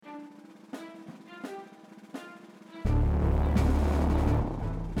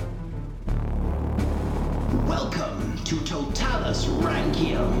to Totalis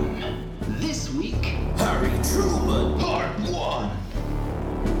Rankium. This week, Harry Truman, Part 1.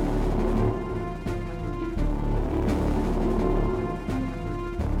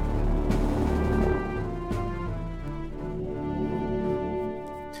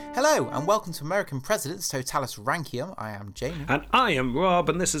 Hello, and welcome to American Presidents Totalis Rankium. I am Jamie. And I am Rob,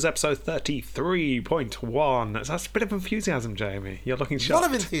 and this is episode 33.1. That's a bit of enthusiasm, Jamie. You're looking shocked. A lot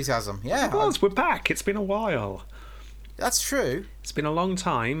of enthusiasm, yeah. We're back. It's been a while. That's true. It's been a long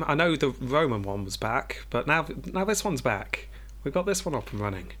time. I know the Roman one was back, but now this one's back. We've got this one up and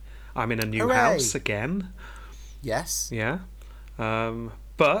running. I'm in a new house again. Yes. Yeah.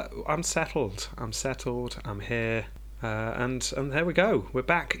 But I'm settled. I'm here. And there we go. We're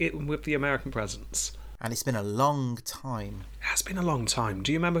back with the American Presidents. And it's been a long time. It has been a long time.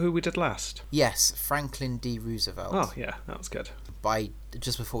 Do you remember who we did last? Yes, Franklin D. Roosevelt. Oh, yeah, that was good.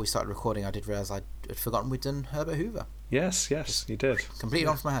 Just before we started recording, I did realise I'd forgotten we'd done Herbert Hoover. Yes, you did. Completely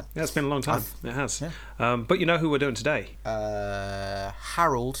off my head. Yeah, it's been a long time. It has. Yeah. But you know who we're doing today?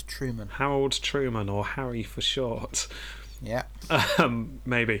 Harold Truman. Harold Truman, or Harry for short. Yeah.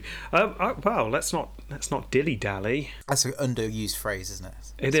 Maybe. Well, let's not dilly-dally. That's an underused phrase, isn't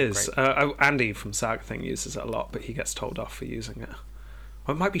it? It is. Andy from Saga Thing uses it a lot, but he gets told off for using it.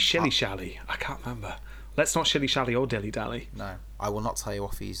 Or it might be shilly-shally. I can't remember. Let's not shilly-shally or dilly-dally. No, I will not tell you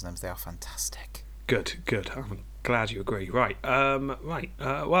off for using them. They are fantastic. Good. I'm glad you agree. Right.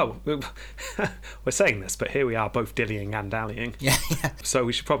 Well, we're saying this, but here we are, both dillying and dallying. Yeah. So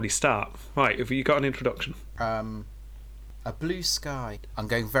we should probably start. Right, have you got an introduction? A blue sky. I'm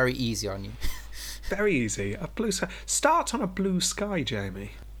going very easy on you. Very easy. A blue sky. Start on a blue sky,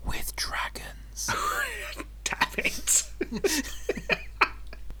 Jamie. With dragons. Damn it.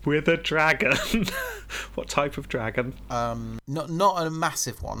 With a dragon. What type of dragon? Not a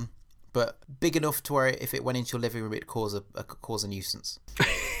massive one, but big enough to where if it went into your living room, it'd cause a nuisance.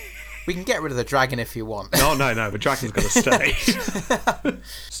 We can get rid of the dragon if you want. No, the dragon's got to stay.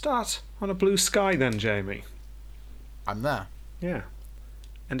 Start on a blue sky then, Jamie. I'm there. Yeah.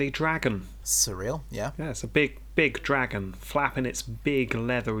 And a dragon. Surreal, yeah. Yeah, it's a big dragon flapping its big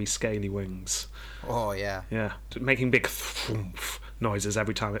leathery scaly wings. Oh, yeah. Yeah, making big noises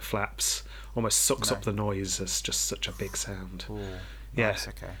every time it flaps. Almost sucks up the noise as just such a big sound. Ooh, yeah. Nice,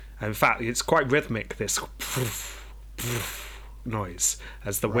 okay. In fact, it's quite rhythmic, this noise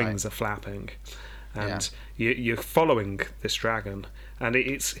as the wings are flapping. And you're following this dragon, and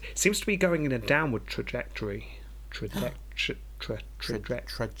it seems to be going in a downward trajectory. Trajectory.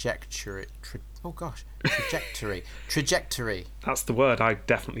 That's the word I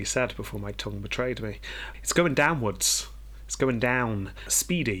definitely said before my tongue betrayed me. It's going downwards. It's going down.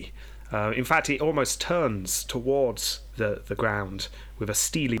 Speedy. In fact, it almost turns towards the ground with a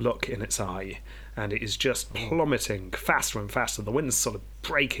steely look in its eye, and it is just plummeting faster and faster. The wind's sort of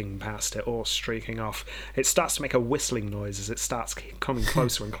breaking past it or streaking off. It starts to make a whistling noise as it starts coming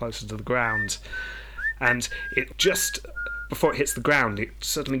closer and closer to the ground. And it just, before it hits the ground, it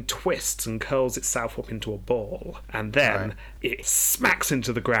suddenly twists and curls itself up into a ball. And then it smacks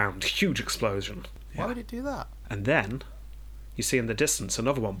into the ground. Huge explosion. Why would it do that? And then you see in the distance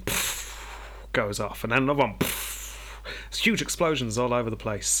another one goes off. And then another one. There's huge explosions all over the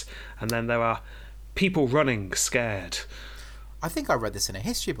place. And then there are people running scared. I think I read this in a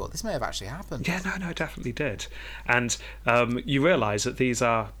history book. This may have actually happened. Yeah, no, it definitely did. And you realise that these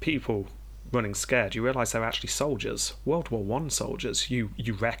are people running scared. You realise they're actually soldiers, World War I soldiers, you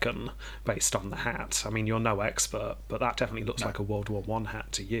reckon, based on the hat. I mean, you're no expert, but that definitely looks like a World War I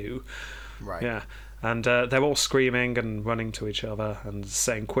hat to you. Right. Yeah. And they're all screaming and running to each other and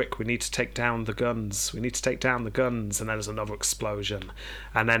saying, quick, we need to take down the guns. And then there's another explosion.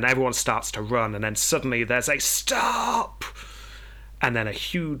 And then everyone starts to run, and then suddenly there's a stop! And then a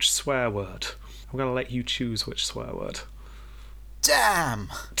huge swear word. I'm going to let you choose which swear word.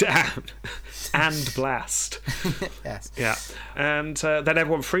 Damn! And blast. Yes. Yeah. And then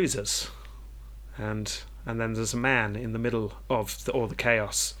everyone freezes. And then there's a man in the middle of all the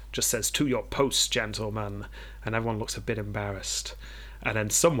chaos, just says, to your posts, gentlemen. And everyone looks a bit embarrassed. And then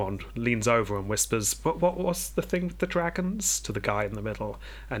someone leans over and whispers, what was the thing with the dragons? To the guy in the middle.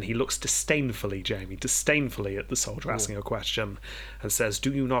 And he looks disdainfully, Jamie, at the soldier asking a question, and says,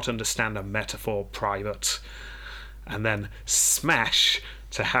 do you not understand a metaphor, private? And then smash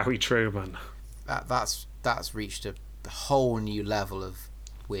to Harry Truman. That's reached a whole new level of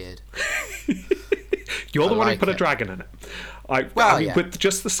weird. You're the one who put a dragon in it. I mean, with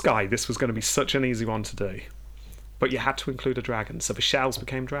just the sky, this was going to be such an easy one to do. But you had to include a dragon, so the shells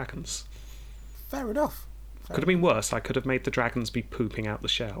became dragons. Fair enough. Could have been worse. I could have made the dragons be pooping out the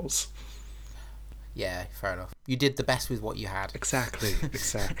shells. Yeah, fair enough. You did the best with what you had. Exactly.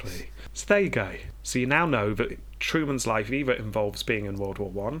 So there you go. So you now know that Truman's life either involves being in World War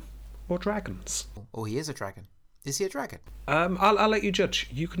One or dragons. Oh, he is a dragon. Is he a dragon? I'll let you judge.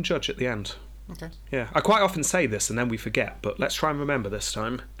 You can judge at the end. Okay. Yeah, I quite often say this and then we forget, but let's try and remember this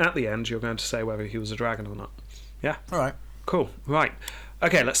time. At the end, you're going to say whether he was a dragon or not. Yeah? All right. Cool. Right.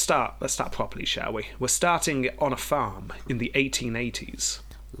 Okay, let's start. Let's start properly, shall we? We're starting on a farm in the 1880s.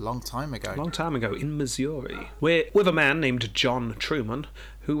 Long time ago. Long time ago in Missouri. We're with a man named John Truman,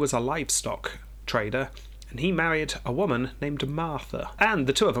 who was a livestock trader, and he married a woman named Martha. And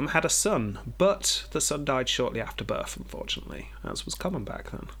the two of them had a son, but the son died shortly after birth, unfortunately, as was common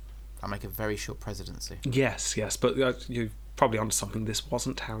back then. That'll make a very short presidency. Yes, but you're probably onto something. This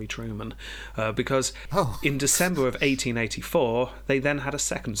wasn't Harry Truman, because in December of 1884, they then had a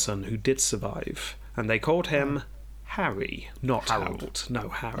second son who did survive, and they called him Harry, not Harold. No,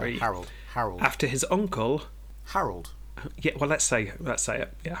 Harry. No, Harold. After his uncle. Harold. Yeah, well, let's say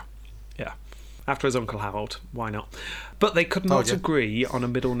it. Yeah. After his uncle Harold, why not? But they could not agree on a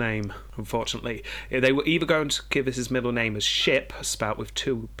middle name, unfortunately. They were either going to give his middle name as Ship, spelt with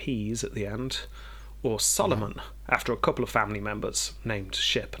 2 P's at the end, or Solomon, after a couple of family members named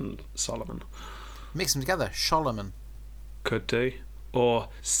Ship and Solomon. Mix them together. Solomon. Could do. Or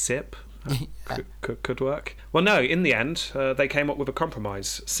Sip. Could work. Well, no, in the end, they came up with a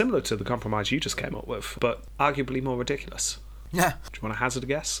compromise, similar to the compromise you just came up with, but arguably more ridiculous. Yeah. Do you want to hazard a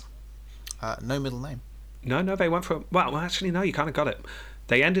guess? No middle name. No, they went for... Well, actually, no, you kind of got it.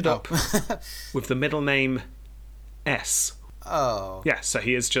 They ended up with the middle name S. Oh. Yeah, so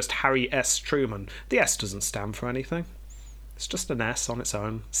he is just Harry S. Truman. The S doesn't stand for anything. It's just an S on its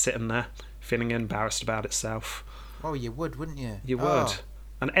own, sitting there, feeling embarrassed about itself. Oh, you would, wouldn't you? You would.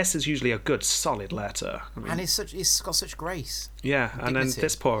 An S is usually a good, solid letter. I mean, and it's got such grace. Yeah, and then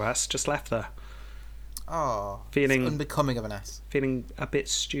this poor S just left there. Oh, feeling it's unbecoming of an S. Feeling a bit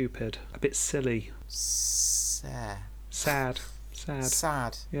stupid, a bit silly. Sad.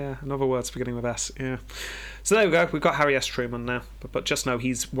 Yeah, another word's beginning with S. Yeah. So there we go. We've got Harry S. Truman now. But just know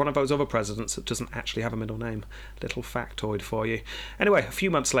he's one of those other presidents that doesn't actually have a middle name. Little factoid for you. Anyway, a few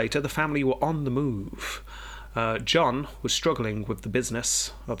months later, the family were on the move. John was struggling with the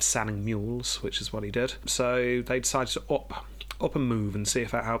business of selling mules, which is what he did. So they decided to up and move and see if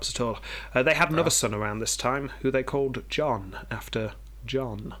that helps at all. They had another son around this time who they called John, after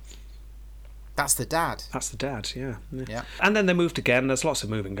John. That's the dad. That's the dad, yeah. And then they moved again. There's lots of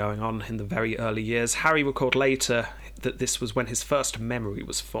moving going on in the very early years. Harry recalled later that this was when his first memory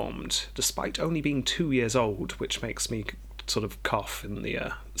was formed, despite only being 2 years old, which makes me sort of cough in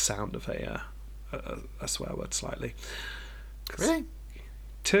the sound of a swear word slightly. Really?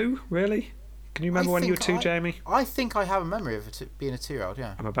 2? Really? Can you remember when you were 2, Jamie? I think I have a memory of being a 2-year-old,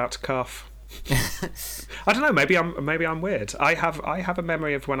 yeah. I'm about to cough. I don't know, maybe I'm weird. I have a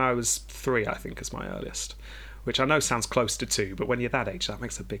memory of when I was 3, I think, is my earliest, which I know sounds close to 2, but when you're that age, that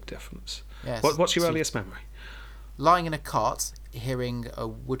makes a big difference. Yes. What's your earliest memory? Lying in a cot, hearing a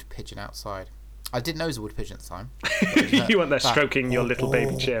wood pigeon outside. I didn't know it was a wood pigeon at the time. You weren't there stroking your little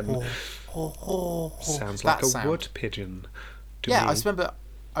baby chin. Sounds like a wood pigeon. Yeah,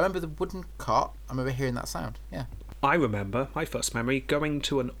 I remember the wooden cot. I remember hearing that sound. Yeah. I remember my first memory going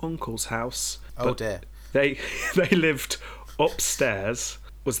to an uncle's house. Oh dear. They lived upstairs,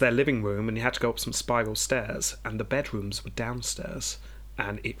 was their living room, and you had to go up some spiral stairs, and the bedrooms were downstairs,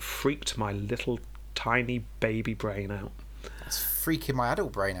 and it freaked my little tiny baby brain out. That's freaking my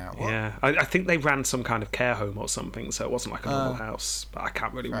adult brain out. What? Yeah, I think they ran some kind of care home or something, so it wasn't like a normal house, but I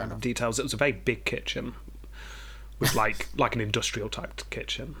can't really remember the details. It was a very big kitchen with like an industrial type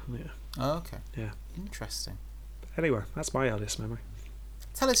kitchen. Yeah. Oh, okay. Yeah. Interesting. Anyway, that's my earliest memory.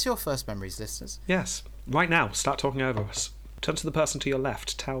 Tell us your first memories, listeners. Yes. Right now, start talking over us. Turn to the person to your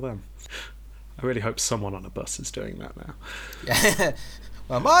left. Tell them. I really hope someone on a bus is doing that now. Yeah.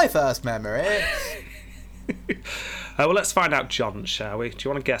 Well, my first memory... well, let's find out John's, shall we? Do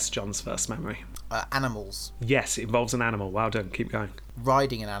you want to guess John's first memory? Animals. Yes, it involves an animal. Well done. Keep going.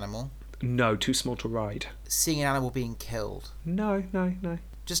 Riding an animal. No, too small to ride. Seeing an animal being killed. No.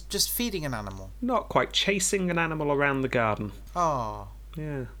 Just feeding an animal. Not quite. Chasing an animal around the garden. Oh.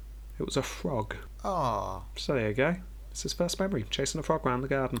 Yeah. It was a frog. Oh. So there you go. It's his first memory. Chasing a frog around the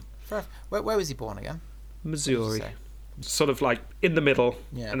garden. Where was he born again? Missouri. Sort of like in the middle,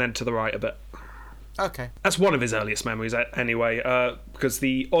 and then to the right a bit. Okay. That's one of his earliest memories anyway, because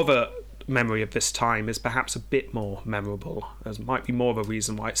the other memory of this time is perhaps a bit more memorable. There might be more of a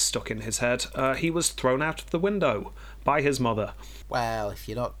reason why it's stuck in his head. He was thrown out of the window by his mother. Well, if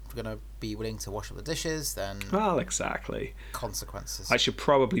you're not going to be willing to wash up the dishes, then... Well, exactly. Consequences. I should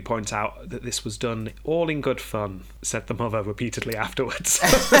probably point out that this was done all in good fun, said the mother repeatedly afterwards.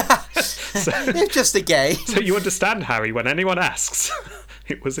 It's just a game. So you understand, Harry, when anyone asks.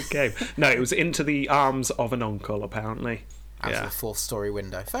 It was a game. No, it was into the arms of an uncle, apparently. Out of the fourth-storey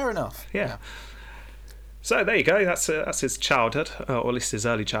window. Fair enough. Yeah. So there you go. That's his childhood, or at least his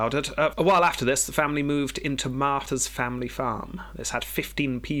early childhood. A while after this, the family moved into Martha's family farm. This had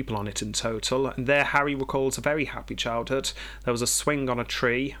 15 people on it in total, and there Harry recalls a very happy childhood. There was a swing on a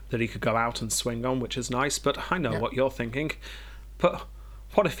tree that he could go out and swing on, which is nice, but I know what you're thinking. But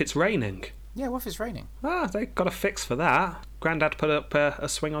what if it's raining? Yeah, what if it's raining? They got a fix for that. Grandad put up a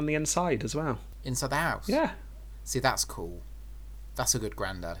swing on the inside as well. Inside the house? Yeah. See, that's cool. That's a good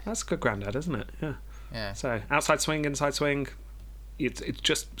granddad. That's a good granddad, isn't it? Yeah. Yeah. So, outside swing, inside swing. It's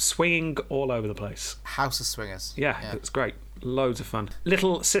just swinging all over the place. House of swingers. Yeah, it's great. Loads of fun.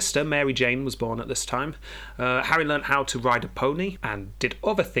 Little sister Mary Jane was born at this time. Harry learnt how to ride a pony and did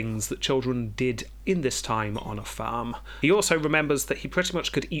other things that children did in this time on a farm. He also remembers that he pretty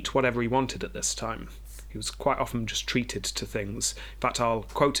much could eat whatever he wanted at this time. He was quite often just treated to things. In fact, I'll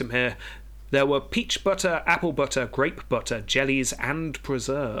quote him here. There were peach butter, apple butter, grape butter, jellies and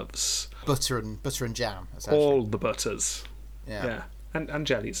preserves. Butter and jam, essentially. All the butters. Yeah. And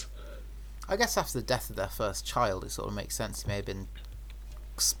jellies. I guess after the death of their first child, it sort of makes sense. He may have been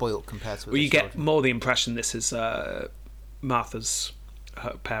spoilt compared to other you get children. more the impression this is Martha's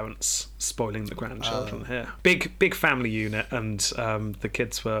her parents spoiling the grandchildren here. Big family unit, and the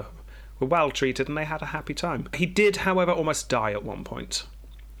kids were well treated and they had a happy time. He did, however, almost die at one point,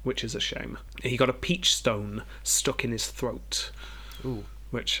 which is a shame. He got a peach stone stuck in his throat. Ooh.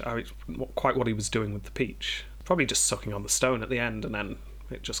 Which, not quite what he was doing with the peach. Probably just sucking on the stone at the end, and then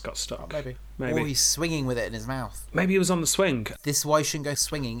it just got stuck. Maybe. Or he's swinging with it in his mouth. Maybe he was on the swing. This is why you shouldn't go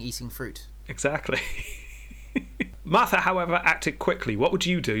swinging, eating fruit. Exactly. Martha, however, acted quickly. What would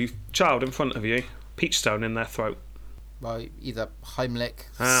you do? Child in front of you, peach stone in their throat. Well, either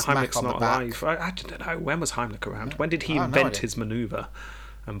Heimlich, smack Heimlich's on not the back. alive. I don't know. When was Heimlich around? When did he invent his manoeuvre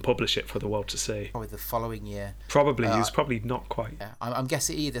and publish it for the world to see? Probably the following year. Probably. He was probably not quite. Yeah, I'm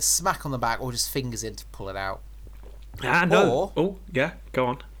guessing either smack on the back or just fingers in to pull it out. No. Oh, yeah, go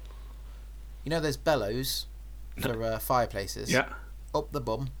on. You know those bellows for fireplaces? Yeah. Up the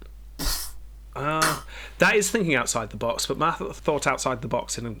bum. That is thinking outside the box, but Martha thought outside the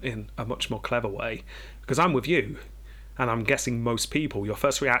box in a much more clever way. Because I'm with you, and I'm guessing most people, your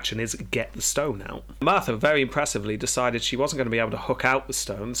first reaction is get the stone out. Martha very impressively decided she wasn't going to be able to hook out the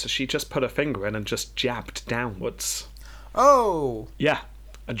stone, so she just put her finger in and just jabbed downwards. Oh! Yeah,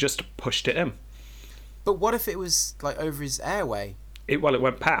 and just pushed it in. But what if it was like over his airway? It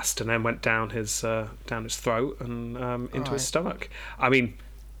went past and then went down his throat and into his stomach. I mean,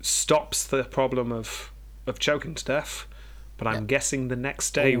 stops the problem of choking to death, but I'm guessing the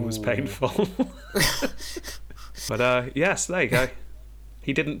next day was painful. But yes, there you go.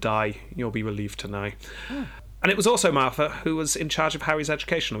 He didn't die. You'll be relieved to know. And it was also Martha who was in charge of Harry's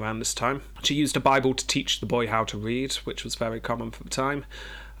education around this time. She used a Bible to teach the boy how to read, which was very common for the time.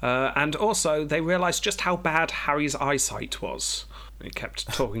 And also, they realised just how bad Harry's eyesight was. He kept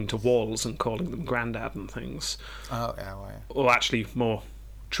talking to walls and calling them Grandad and things. Oh, yeah, well, yeah. Or actually, more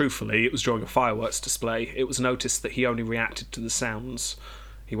truthfully, it was during a fireworks display. It was noticed that he only reacted to the sounds.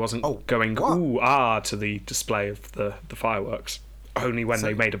 He wasn't going ooh, ah to the display of the fireworks. Only when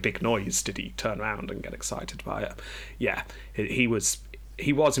they made a big noise did he turn around and get excited by it. Yeah, he was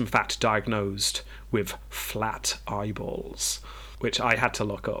in fact diagnosed with flat eyeballs, which I had to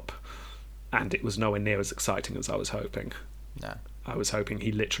look up, and it was nowhere near as exciting as I was hoping. No. I was hoping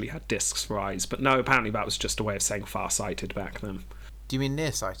he literally had discs for eyes, but no, apparently that was just a way of saying far-sighted back then. Do you mean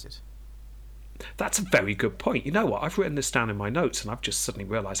nearsighted? That's a very good point. You know what? I've written this down in my notes, and I've just suddenly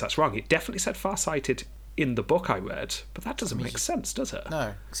realised that's wrong. It definitely said far-sighted in the book I read, but that doesn't make sense, does it?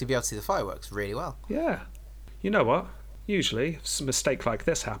 No, because you'd be able to see the fireworks really well. Yeah. You know what? Usually, if a mistake like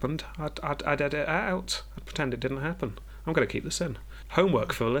this happened, I'd edit it out. I'd pretend it didn't happen. I'm going to keep this in.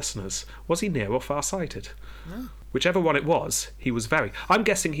 Homework for the listeners. Was he near or far-sighted? No. Whichever one it was, he was very... I'm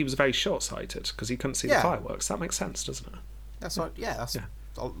guessing he was very short-sighted, because he couldn't see the fireworks. That makes sense, doesn't it? That's right. Yeah, that's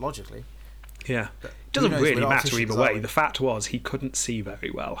logically. Yeah. It doesn't really matter either way. The fact was he couldn't see very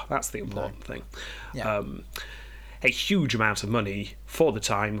well. That's the important thing. Yeah. A huge amount of money for the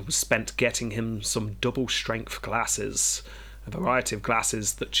time was spent getting him some double-strength glasses, a variety of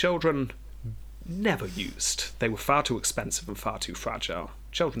glasses that children never used. They were far too expensive and far too fragile.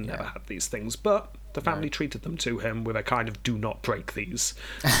 Children never had these things, but the family treated them to him with a kind of do not break these.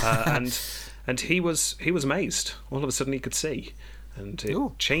 And he was amazed. All of a sudden he could see. And it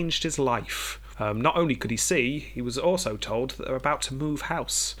changed his life. Not only could he see, he was also told that they're about to move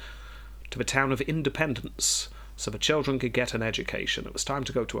house to the town of Independence, so the children could get an education. It was time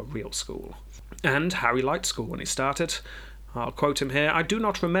to go to a real school. And Harry liked school when he started. I'll quote him here, "I do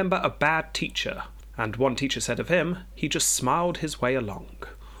not remember a bad teacher." And one teacher said of him, "He just smiled his way along."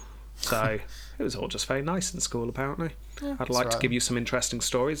 So it was all just very nice in school, apparently. Yeah, I'd like to give you some interesting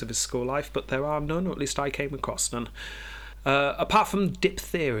stories of his school life, but there are none, or at least I came across none. Apart from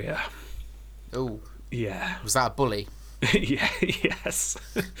diphtheria. Oh. Yeah. Was that a bully? Yes.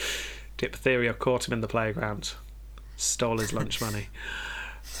 Diphtheria caught him in the playground, stole his lunch money,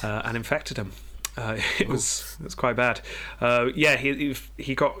 and infected him. It was quite bad.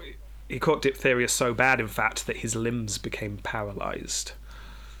 He caught diphtheria so bad, in fact, that his limbs became paralysed.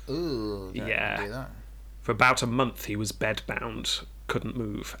 Ooh. Yeah. Do that. For about a month, he was bedbound, couldn't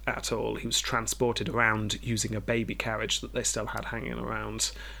move at all. He was transported around using a baby carriage that they still had hanging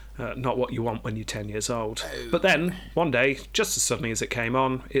around. Not what you want when you're 10 years old. But then, one day, just as suddenly as it came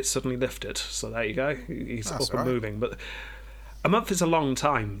on, it suddenly lifted. So there you go. He's up and moving. But a month is a long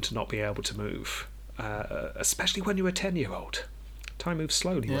time to not be able to move, especially when you're a 10-year-old. Time moves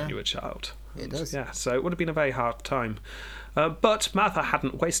slowly when you're a child. It does. Yeah, so it would have been a very hard time. But Martha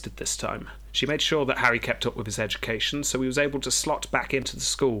hadn't wasted this time. She made sure that Harry kept up with his education, so he was able to slot back into the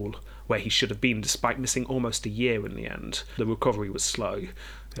school where he should have been, despite missing almost a year in the end. The recovery was slow,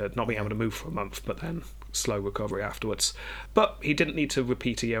 not being able to move for a month, but then slow recovery afterwards. But he didn't need to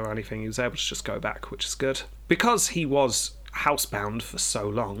repeat a year or anything. He was able to just go back, which is good. Because he was housebound for so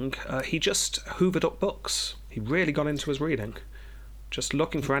long, he just hoovered up books. He really got into his reading. Just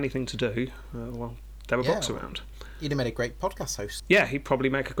looking for anything to do. There were books around. He'd have made a great podcast host. Yeah, he'd probably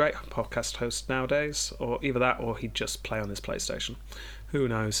make a great podcast host nowadays, or either that or he'd just play on his PlayStation. Who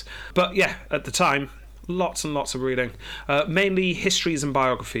knows? But yeah, at the time, lots and lots of reading. Mainly histories and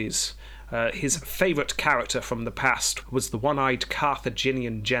biographies. His favourite character from the past was the one-eyed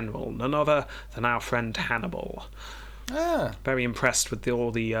Carthaginian general, none other than our friend Hannibal. Very impressed with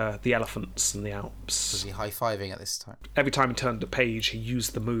all the elephants and the Alps. Was he high-fiving at this time? Every time he turned a page, he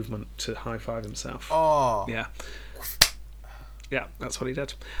used the movement to high-five himself. Oh. Yeah. Yeah, that's what he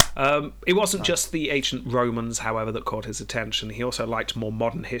did. It wasn't just the ancient Romans, however, that caught his attention. He also liked more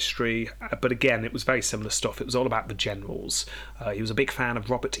modern history, but again, it was very similar stuff. It was all about the generals. He was a big fan of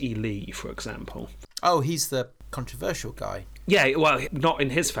Robert E. Lee, for example. Oh, he's the controversial guy. Yeah, well, not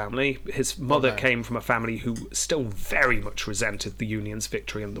in his family. His mother came from a family who still very much resented the Union's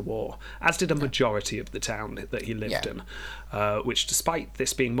victory in the war, as did a majority of the town that he lived in, which, despite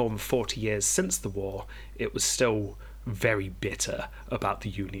this being more than 40 years since the war, it was still very bitter about the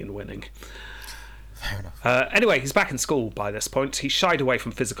Union winning. Fair enough. Anyway, he's back in school by this point. He shied away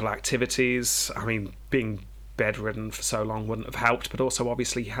from physical activities. I mean, being bedridden for so long wouldn't have helped, but also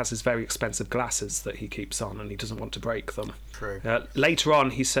obviously he has his very expensive glasses that he keeps on and he doesn't want to break them. True. Later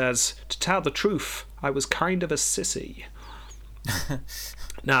on he says, "To tell the truth, I was kind of a sissy."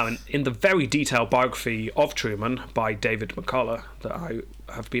 Now, in the very detailed biography of Truman by David McCullough that I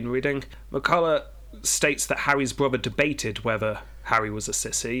have been reading, McCullough states that Harry's brother debated whether Harry was a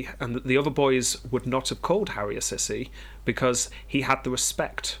sissy, and that the other boys would not have called Harry a sissy because he had the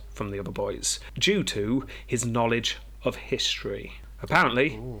respect from the other boys due to his knowledge of history.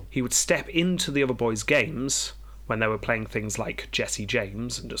 Apparently, he would step into the other boys' games when they were playing things like Jesse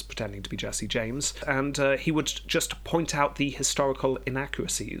James and just pretending to be Jesse James, and he would just point out the historical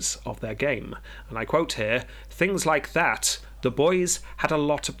inaccuracies of their game. And I quote here, "Things like that the boys had a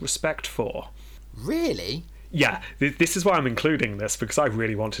lot of respect for." Really? Yeah, this is why I'm including this, because I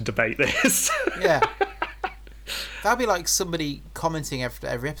really want to debate this. Yeah. That'd be like somebody commenting after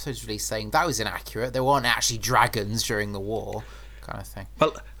every episode's release saying that was inaccurate, there weren't actually dragons during the war, kind of thing.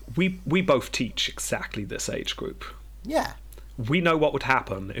 Well, we both teach exactly this age group. Yeah. We know what would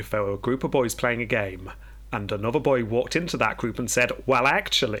happen if there were a group of boys playing a game and another boy walked into that group and said, "Well,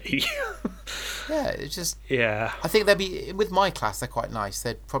 actually..." Yeah, it's just... Yeah. I think they'd be... With my class, they're quite nice.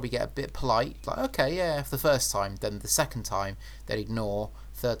 They'd probably get a bit polite. Like, okay, yeah, for the first time. Then the second time, they'd ignore.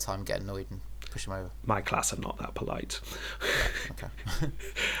 Third time, get annoyed and push them over. My class are not that polite.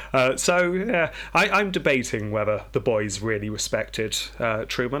 Okay. So, yeah, I'm debating whether the boys really respected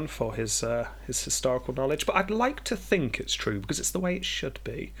Truman for his historical knowledge, but I'd like to think it's true, because it's the way it should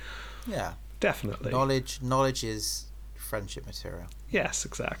be. Yeah. Definitely. Knowledge is friendship material. Yes,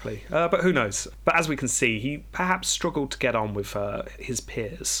 exactly. But who knows? But as we can see, he perhaps struggled to get on with his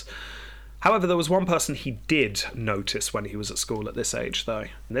peers. However, there was one person he did notice when he was at school at this age, though.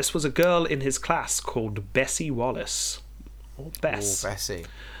 And this was a girl in his class called Bessie Wallace. Or Bess. Oh, Bessie.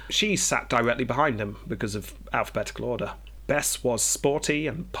 She sat directly behind him because of alphabetical order. Bess was sporty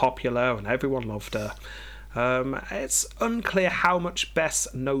and popular, and everyone loved her. It's unclear how much Bess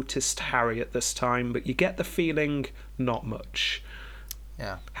noticed Harry at this time, but you get the feeling not much.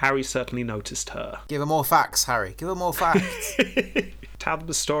 Yeah. Harry certainly noticed her. Give her more facts, Harry. Give her more facts. Tell them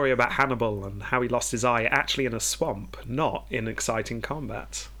the story about Hannibal and how he lost his eye actually in a swamp, not in exciting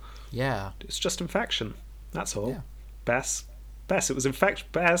combat. Yeah. It's just infection. That's all. Yeah. Bess, it was infection.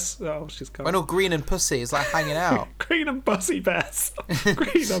 Bess. Oh, she's gone. When all green and pussy is like hanging out. Green and pussy, Bess.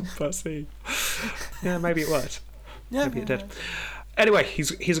 Green and pussy. Yeah, maybe it worked. Yeah. Maybe it did. Anyway,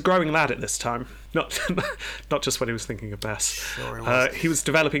 he's a growing lad at this time. Not just when he was thinking of Bess. Sure he was. He was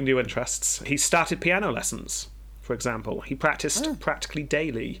developing new interests. He started piano lessons, for example. He practiced practically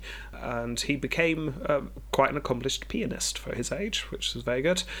daily, and he became quite an accomplished pianist for his age, which was very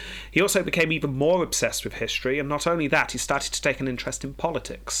good. He also became even more obsessed with history, and not only that, he started to take an interest in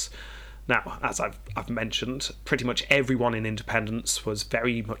politics. Now, as I've mentioned, pretty much everyone in Independence was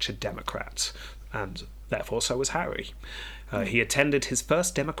very much a Democrat, and therefore so was Harry. He attended his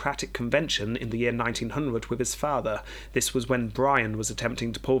first Democratic convention in the year 1900 with his father. This was when Bryan was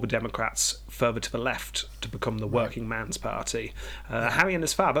attempting to pull the Democrats further to the left to become the working man's party. Harry and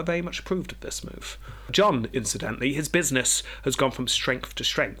his father very much approved of this move. John, incidentally, his business has gone from strength to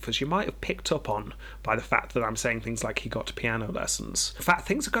strength, as you might have picked up on by the fact that I'm saying things like he got piano lessons. In fact,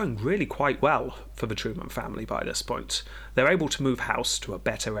 things are going really quite well for the Truman family by this point. They're able to move house to a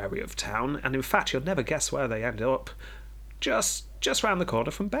better area of town, and in fact, you'll never guess where they end up. Just round the corner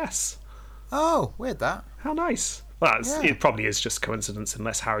from Bess. Oh, weird that. How nice. Well, Yeah. It probably is just coincidence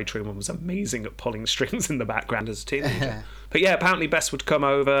unless Harry Truman was amazing at pulling strings in the background as a teenager. But yeah, apparently Bess would come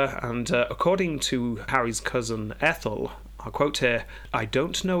over, and according to Harry's cousin Ethel, I'll quote here, "I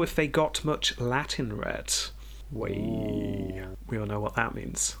don't know if they got much Latin read." We all know what that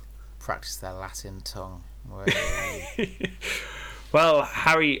means. Practice their Latin tongue. Well,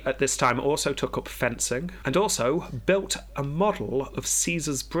 Harry at this time also took up fencing and also built a model of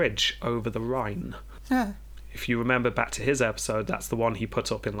Caesar's Bridge over the Rhine. If you remember back to his episode, that's the one he put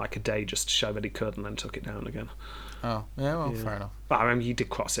up in like a day just to show that he could and then took it down again. Oh, yeah, well, fair enough. Well, I mean, he did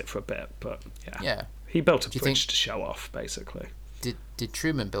cross it for a bit, but yeah. Yeah. He built a Do you bridge think- to show off, basically. Did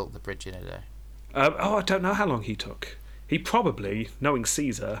Truman build the bridge in a day? I don't know how long he took. He probably, knowing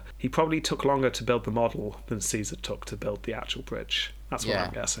Caesar, he probably took longer to build the model than Caesar took to build the actual bridge. That's what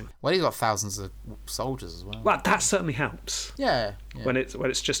I'm guessing. Well, he's got thousands of soldiers as well. Well, that certainly helps. Yeah. When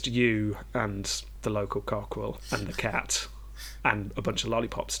it's just you and the local cockerel and the cat and a bunch of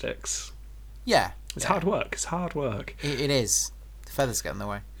lollipop sticks. Yeah. It's hard work. It's hard work. It is. The feathers get in the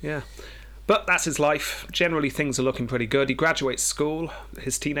way. Yeah. But that's his life. Generally, things are looking pretty good. He graduates school.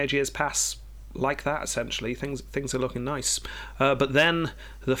 His teenage years pass like that, essentially. Things are looking nice. But then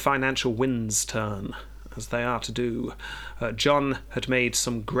the financial winds turn, as they are to do. John had made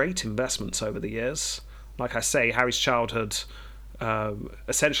some great investments over the years. Like I say, Harry's childhood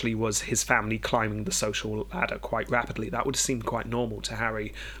essentially was his family climbing the social ladder quite rapidly. That would seem quite normal to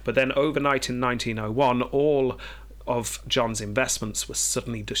Harry. But then overnight in 1901, all of John's investments were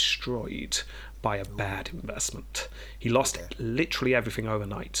suddenly destroyed by a bad investment. He lost literally everything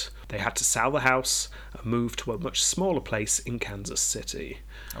overnight. They had to sell the house and move to a much smaller place in Kansas City.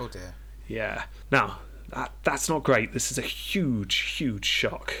 Oh dear. Yeah. Now, that's not great. This is a huge, huge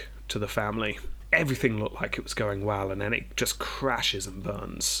shock to the family. Everything looked like it was going well, and then it just crashes and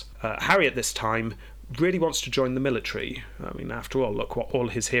burns. Harry at this time really wants to join the military. I mean, after all, look what all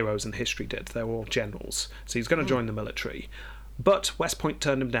his heroes in history did. They were all generals. So he's going to join the military. But West Point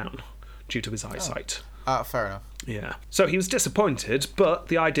turned him down due to his eyesight. Fair enough. Yeah. So he was disappointed, but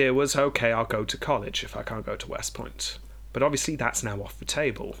the idea was, okay, I'll go to college if I can't go to West Point. But obviously that's now off the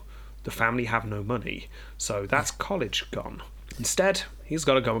table. The family have no money, so that's college gone. Instead, he's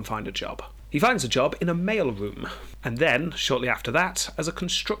got to go and find a job. He finds a job in a mailroom, and then, shortly after that, as a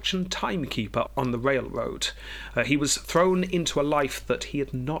construction timekeeper on the railroad. He was thrown into a life that he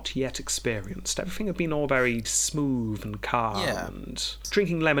had not yet experienced. Everything had been all very smooth and calm and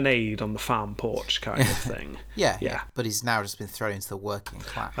drinking lemonade on the farm porch kind of thing. Yeah. But he's now just been thrown into the working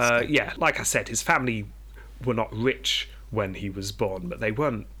class. Like I said, his family were not rich when he was born, but they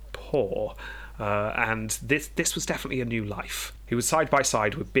weren't poor. And this was definitely a new life. He was side by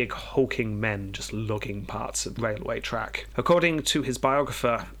side with big hulking men just lugging parts of the railway track. According to his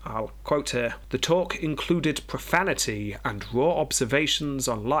biographer, I'll quote here, "The talk included profanity and raw observations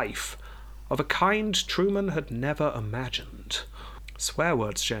on life of a kind Truman had never imagined." Swear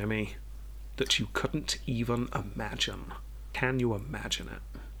words, Jamie. that you couldn't even imagine. Can you imagine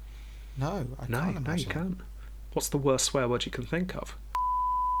it? No, I can't imagine. No, you can't. What's the worst swear word you can think of?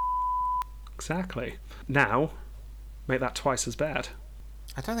 Exactly. Now, make that twice as bad.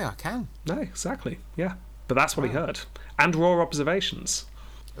 I don't think I can. No, exactly. Yeah. But that's what he heard. And raw observations.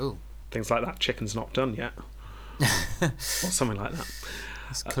 Ooh. Things like that chicken's not done yet. Or something like that.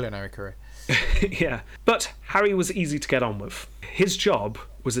 It's a culinary career. Yeah. But Harry was easy to get on with. His job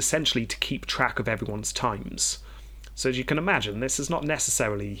was essentially to keep track of everyone's times. So as you can imagine, this is not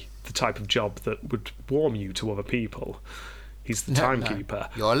necessarily the type of job that would warm you to other people. He's the timekeeper.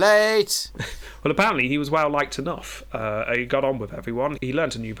 No. You're late! Well, apparently he was well liked enough. He got on with everyone. He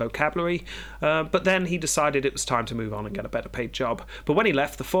learnt a new vocabulary, but then he decided it was time to move on and get a better paid job. But when he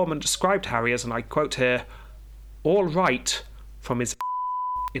left, the foreman described Harry as, and I quote here, all right from his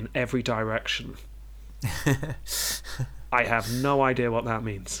in every direction. I have no idea what that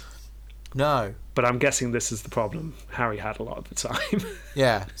means. No. But I'm guessing this is the problem Harry had a lot of the time.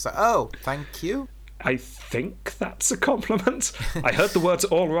 Yeah. It's like, oh, thank you. I think that's a compliment. I heard the words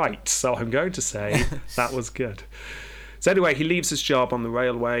all right, so I'm going to say that was good. So anyway, he leaves his job on the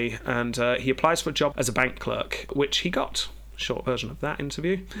railway and he applies for a job as a bank clerk, which he got. Short version of that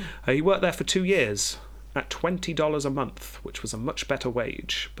interview. He worked there for 2 years at $20 a month, which was a much better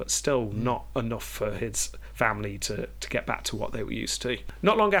wage, but still not enough for his family to get back to what they were used to.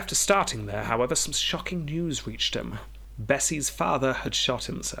 Not long after starting there, however, some shocking news reached him. Bessie's father had shot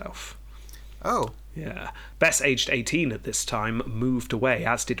himself. Oh. Yeah. Bess, aged 18 at this time, moved away,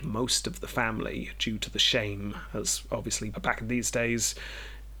 as did most of the family, due to the shame, as obviously back in these days,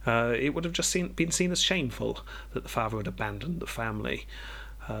 it would have just been seen as shameful that the father had abandoned the family.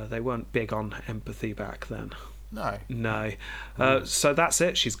 They weren't big on empathy back then. No. So that's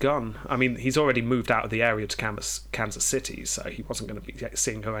it. She's gone. I mean, he's already moved out of the area to Kansas City, so he wasn't going to be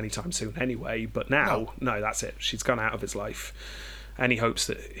seeing her anytime soon anyway. But now, no, that's it. She's gone out of his life. Any hopes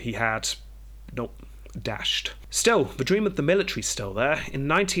that he had... Nope, dashed. Still, the dream of the military's still there. In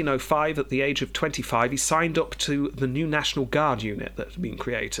 1905, at the age of 25, he signed up to the new National Guard unit that had been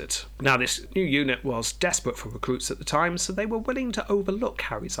created. Now, this new unit was desperate for recruits at the time, so they were willing to overlook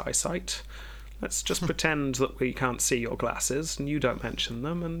Harry's eyesight. Let's just pretend that we can't see your glasses, and you don't mention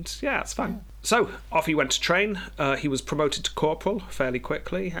them, and yeah, it's fine. So, off he went to train. He was promoted to corporal fairly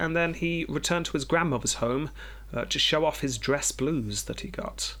quickly, and then he returned to his grandmother's home to show off his dress blues that he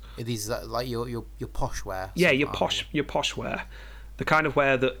got. Are these like your posh wear? Yeah, your posh wear. The kind of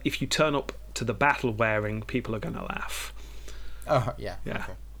wear that if you turn up to the battle wearing, people are going to laugh. Oh, yeah. Yeah.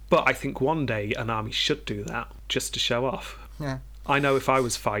 Okay. But I think one day an army should do that, just to show off. Yeah. I know if I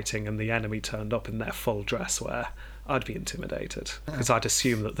was fighting and the enemy turned up in their full dress wear, I'd be intimidated, because I'd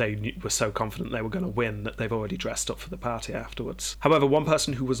assume that they were so confident they were going to win that they've already dressed up for the party afterwards. However, one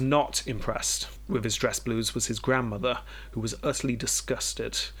person who was not impressed with his dress blues was his grandmother, who was utterly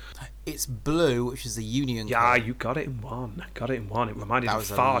disgusted. It's blue, which is the Union Yeah, colour. you got it in one. It reminded That her was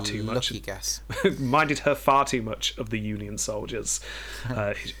far too much. Lucky guess. Reminded her far too much of the Union soldiers.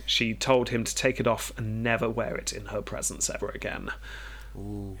 She told him to take it off and never wear it in her presence ever again.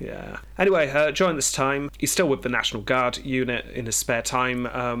 Ooh. Yeah. Anyway, during this time, he's still with the National Guard unit in his spare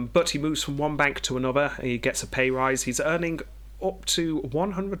time, but he moves from one bank to another. He gets a pay rise. He's earning up to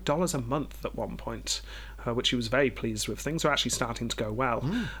 $100 a month at one point, which he was very pleased with. Things are actually starting to go well.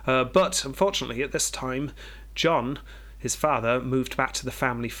 But unfortunately, at this time, John, his father, moved back to the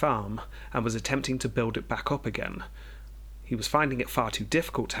family farm and was attempting to build it back up again. He was finding it far too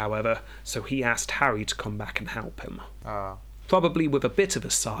difficult, however, so he asked Harry to come back and help him. Probably with a bit of a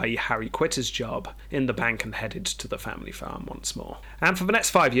sigh, Harry quit his job in the bank and headed to the family farm once more. And for the next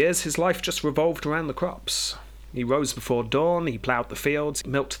 5 years, his life just revolved around the crops. He rose before dawn, he ploughed the fields,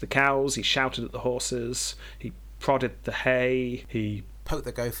 milked the cows, he shouted at the horses, he prodded the hay, he Poked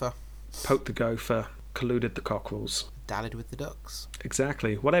the gopher. colluded the cockerels. Dallied with the ducks.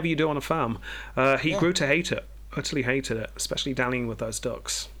 Exactly. Whatever you do on a farm. He grew to hate it, utterly hated it, especially dallying with those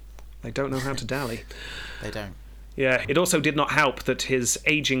ducks. They don't know how to dally. They don't. Yeah, it also did not help that his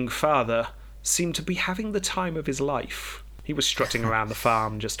ageing father seemed to be having the time of his life. He was strutting around the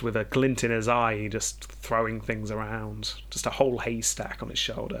farm just with a glint in his eye, just throwing things around, just a whole haystack on his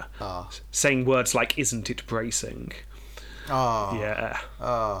shoulder, saying words like, "Isn't it bracing?" Yeah.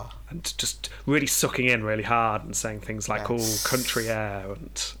 And just really sucking in really hard and saying things like, "Oh, country air,"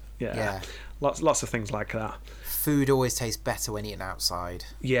 and lots of things like that. Food always tastes better when eaten outside.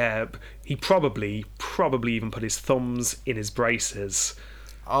 Yeah, he probably even put his thumbs in his braces,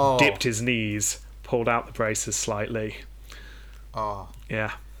 Oh. dipped his knees, pulled out the braces slightly. Oh.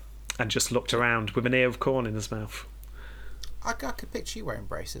 Yeah, and just looked around with an ear of corn in his mouth. I could picture you wearing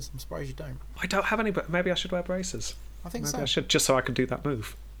braces. I'm surprised you don't. I don't have any, but maybe I should wear braces. I think Maybe so. I should, just so I can do that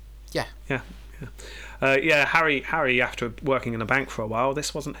move. Yeah. Yeah. Harry, after working in a bank for a while,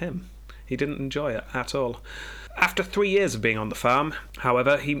 this wasn't him. He didn't enjoy it at all. After 3 years of being on the farm,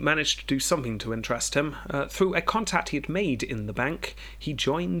 however, he managed to do something to interest him. Through a contact he had made in the bank, he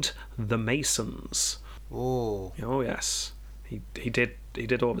joined the Masons. Oh. Oh yes, he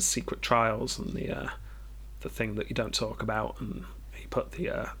did all the secret trials and the thing that you don't talk about, and he put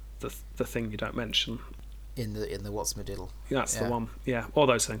the thing you don't mention In the what's my diddle. That's the one. Yeah, all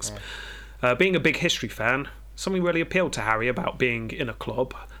those things. Yeah. Being a big history fan, something really appealed to Harry about being in a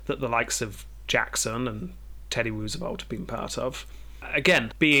club that the likes of Jackson and Teddy Roosevelt had been part of.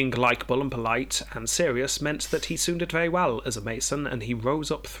 Again, being likeable and polite and serious meant that he soon did very well as a Mason, and he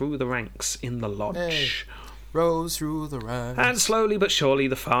rose up through the ranks in the lodge. Hey. Rose through the ranks. And slowly but surely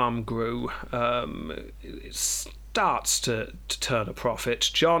the farm grew. It starts to turn a profit.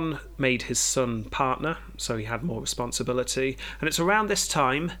 John made his son partner, so he had more responsibility. And it's around this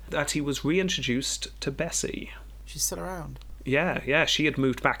time that he was reintroduced to Bessie. She's still around. Yeah, she had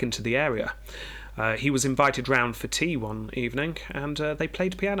moved back into the area. He was invited round for tea one evening, and they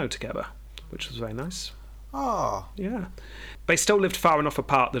played piano together, which was very nice. Oh. Yeah. They still lived far enough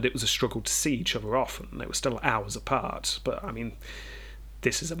apart that it was a struggle to see each other often. They were still hours apart. But, I mean,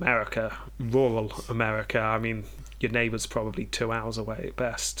 this is America, rural America. I mean, your neighbour's probably 2 hours away at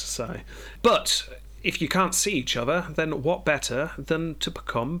best. So, but if you can't see each other, then what better than to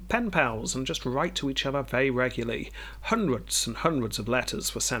become pen pals and just write to each other very regularly? Hundreds and hundreds of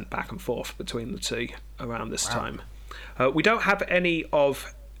letters were sent back and forth between the two around this time. We don't have any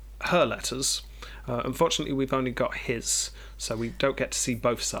of her letters. Unfortunately, we've only got his, so we don't get to see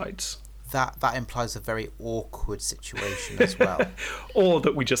both sides. That implies a very awkward situation as well. Or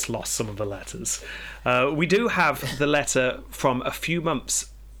that we just lost some of the letters. We do have the letter from a few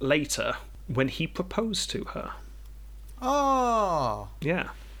months later when he proposed to her. Oh.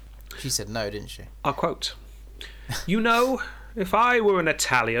 Yeah. She said no, didn't she? I'll quote. "You know, if I were an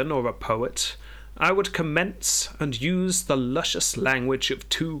Italian or a poet, I would commence and use the luscious language of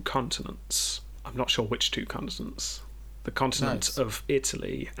 2 continents." I'm not sure which 2 continents. The continent of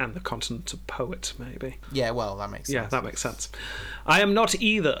Italy and the continent of poet, maybe. Yeah, well, that makes sense. Yeah, that makes sense. "I am not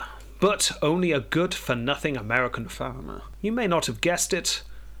either, but only a good-for-nothing American farmer. You may not have guessed it,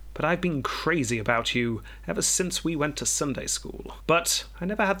 but I've been crazy about you ever since we went to Sunday school. But I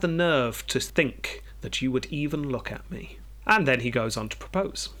never had the nerve to think that you would even look at me." And then he goes on to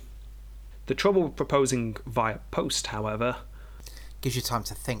propose. The trouble with proposing via post, however, gives you time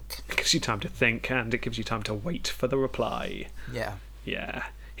to think. It gives you time to think, and it gives you time to wait for the reply. Yeah. Yeah.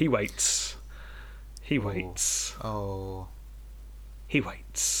 He waits. He waits. Oh. He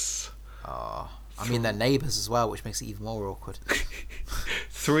waits. Oh. I mean, they're neighbours as well, which makes it even more awkward.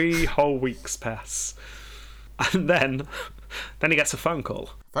 3 whole weeks pass. And then he gets a phone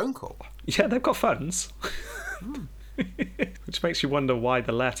call. Phone call? Yeah, they've got phones. Which makes you wonder why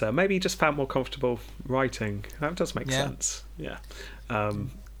the letter. Maybe he just found more comfortable writing. That does make sense. Yeah.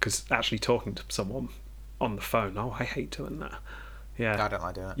 Because actually talking to someone on the phone, I hate doing that. Yeah. I don't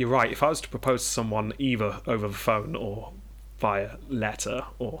like doing it. You're right. If I was to propose to someone either over the phone or via letter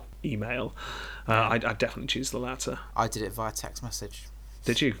or email, I'd definitely choose the latter. I did it via text message.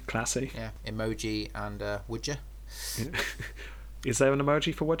 Did you? Classy. Yeah. Emoji and would you? Is there an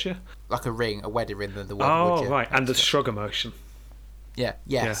emoji for would you? Like a ring, a wedding ring, then the word would you. Oh, right. And the shrug emotion. Yeah.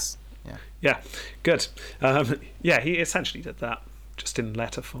 Yes. Yeah. Yeah. Good. Yeah, he essentially did that, just in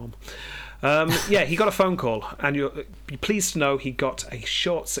letter form. Yeah, he got a phone call, and you'll be pleased to know he got a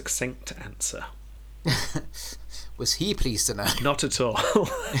short, succinct answer. Was he pleased to know? Not at all.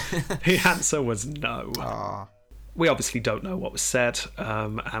 The answer was no. Aww. We obviously don't know what was said,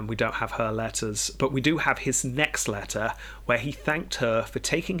 and we don't have her letters, but we do have his next letter where he thanked her for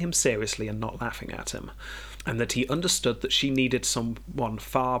taking him seriously and not laughing at him, and that he understood that she needed someone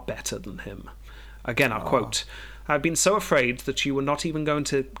far better than him. Again, I'll quote, "I've been so afraid that you were not even going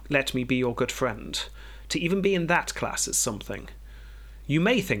to let me be your good friend. To even be in that class is something. You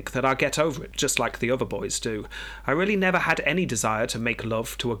may think that I'll get over it just like the other boys do. I really never had any desire to make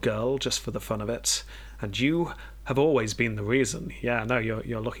love to a girl just for the fun of it. And you have always been the reason." Yeah, no,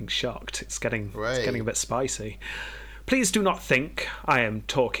 you're looking shocked. It's getting a bit spicy. "Please do not think I am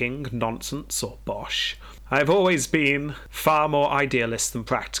talking nonsense or bosh. I have always been far more idealist than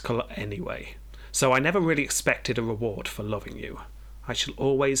practical anyway. So I never really expected a reward for loving you. I shall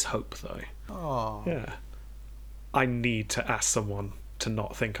always hope, though." Oh. Yeah. I need to ask someone to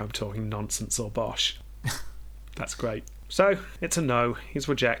not think I'm talking nonsense or bosh. That's great. So, it's a no. He's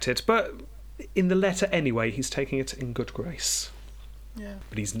rejected. But in the letter anyway, he's taking it in good grace. Yeah.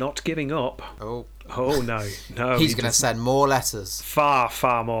 But he's not giving up. Oh. Oh, no. He's going to send more letters. Far,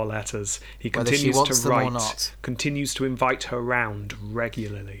 far more letters. He Whether she continues wants to them or write, not. continues to invite her round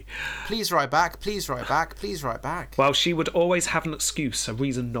regularly. Please write back, please write back, please write back. Well, she would always have an excuse, a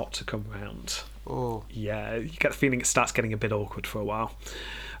reason not to come round. Oh. Yeah, you get the feeling it starts getting a bit awkward for a while.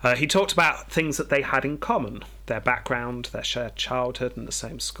 He talked about things that they had in common. Their background, their shared childhood in the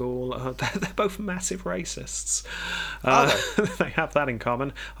same school. They're both massive racists. They have that in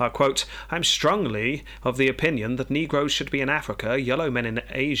common. Quote, I'm strongly of the opinion that Negroes should be in Africa, yellow men in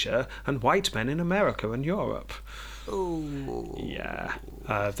Asia, and white men in America and Europe. Ooh. Yeah,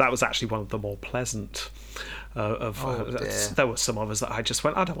 that was actually one of the more pleasant there were some others that I just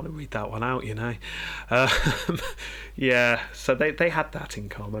went, I don't want to read that one out, you know. Yeah, so they had that in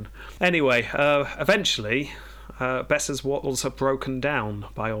common. Anyway, eventually, Bess's walls are broken down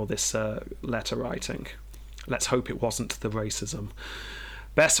by all this letter writing. Let's hope it wasn't the racism.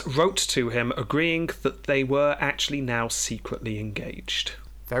 Bess wrote to him agreeing that they were actually now secretly engaged.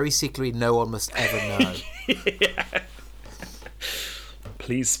 Very secretly, no one must ever know. Yeah.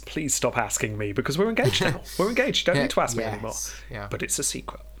 Please stop asking me, because we're engaged now. We're engaged. You don't need to ask me anymore. Yeah. But it's a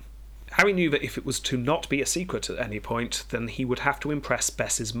secret. Harry knew that if it was to not be a secret at any point, then he would have to impress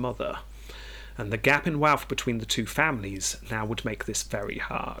Bess's mother. And the gap in wealth between the two families now would make this very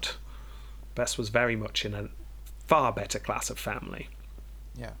hard. Bess was very much in a far better class of family.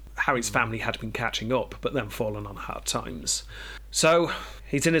 Yeah. Harry's family had been catching up, but then fallen on hard times. So,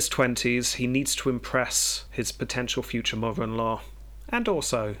 he's in his 20s, he needs to impress his potential future mother-in-law, and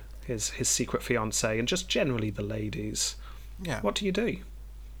also his secret fiancée, and just generally the ladies. Yeah. What do you do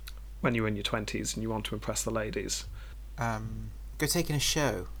when you're in your 20s and you want to impress the ladies? Go taking a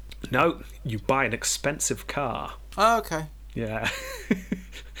show. No, you buy an expensive car. Oh, okay. Yeah.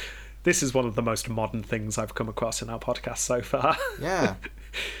 This is one of the most modern things I've come across in our podcast so far. Yeah.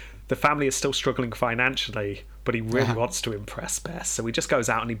 The family is still struggling financially, but he really wants to impress Bess, so he just goes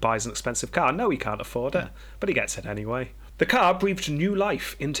out and he buys an expensive car. No, he can't afford it, but he gets it anyway. The car breathed new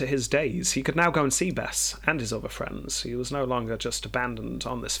life into his days. He could now go and see Bess and his other friends. He was no longer just abandoned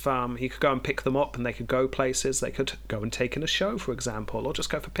on this farm. He could go and pick them up, and they could go places. They could go and take in a show, for example, or just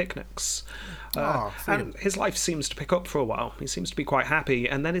go for picnics. And his life seems to pick up for a while. He seems to be quite happy,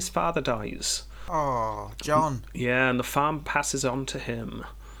 and then his father dies. Oh, John. Yeah, and the farm passes on to him.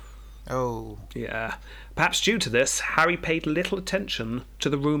 Oh. Yeah. Perhaps due to this, Harry paid little attention to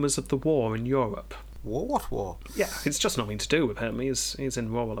the rumours of the war in Europe. War? What war? Yeah, it's just nothing to do with him. He's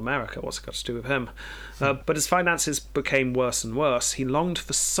in rural America. What's it got to do with him? But as finances became worse and worse, he longed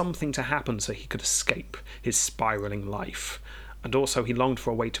for something to happen so he could escape his spiralling life. And also he longed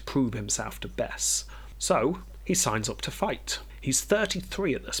for a way to prove himself to Bess. So he signs up to fight. He's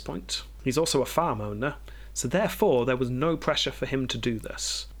 33 at this point. He's also a farm owner, so therefore there was no pressure for him to do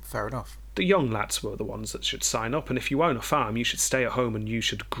this. Fair enough. The young lads were the ones that should sign up, and if you own a farm, you should stay at home and you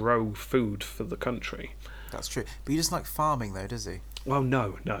should grow food for the country. That's true. But he doesn't like farming, though, does he? Well,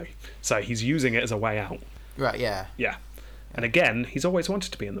 no. So he's using it as a way out. Right, yeah. Yeah. And again, he's always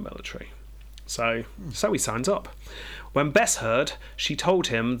wanted to be in the military. So he signs up. When Bess heard, she told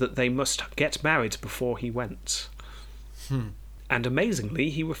him that they must get married before he went. And amazingly,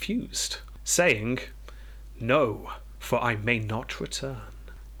 he refused, saying, "No, for I may not return."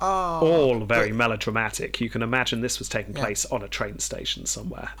 Oh, all very melodramatic. You can imagine this was taking place on a train station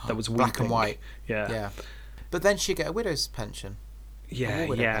somewhere. There was weeping. Black and white. Yeah. But then she'd get a widow's pension. Yeah.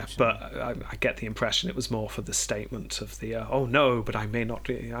 But I get the impression it was more for the statement of the, oh no, but I may not.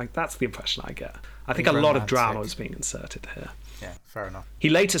 That's the impression I get. I think a lot of drama was being inserted here. Yeah, fair enough. He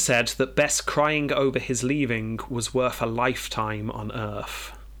later said that Bess crying over his leaving was worth a lifetime on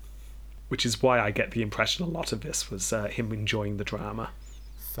Earth, which is why I get the impression a lot of this was him enjoying the drama.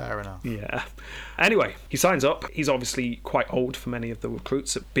 Fair enough. Yeah. Anyway, he signs up. He's obviously quite old for many of the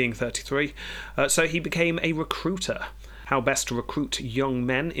recruits, at being 33. So he became a recruiter. How best to recruit young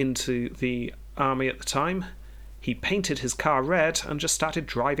men into the army at the time? He painted his car red and just started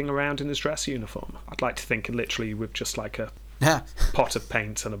driving around in his dress uniform. I'd like to think literally with just like a pot of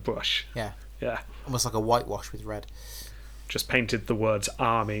paint and a brush. Yeah. Yeah. Almost like a whitewash with red. Just painted the words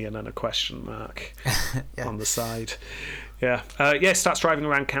army and then a question mark on the side. Yeah. Starts driving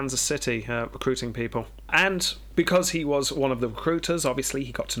around Kansas City, recruiting people. And because he was one of the recruiters, obviously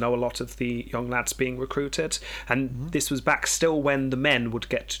he got to know a lot of the young lads being recruited. And this was back still when the men would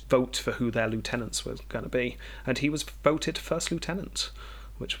get to vote for who their lieutenants were going to be. And he was voted first lieutenant,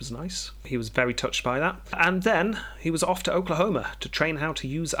 which was nice. He was very touched by that. And then he was off to Oklahoma to train how to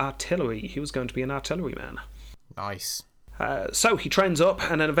use artillery. He was going to be an artilleryman. Nice. So he trains up,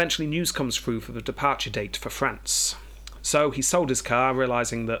 and then eventually news comes through for the departure date for France. So he sold his car,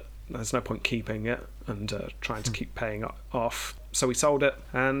 realising that there's no point keeping it and trying to keep paying it off. So he sold it,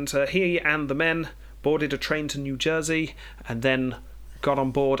 and he and the men boarded a train to New Jersey and then got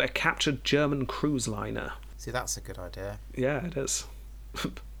on board a captured German cruise liner. See, that's a good idea. Yeah, it is.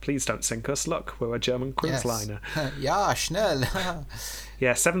 Please don't sink us. Look, we're a German cruise liner. Ja, schnell.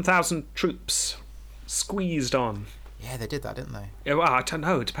 Yeah, 7,000 troops squeezed on. Yeah, they did that, didn't they? Yeah, well, I don't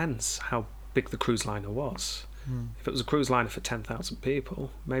know. It depends how big the cruise liner was. If it was a cruise liner for 10,000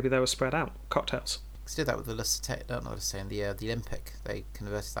 people, maybe they were spread out. Cocktails. They did that with the the Olympic. They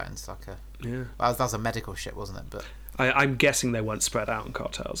converted that into like a... Yeah. That was a medical ship, wasn't it? But I'm guessing they weren't spread out in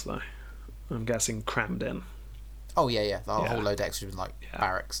cocktails, though. I'm guessing crammed in. Oh, yeah. The whole load extra was like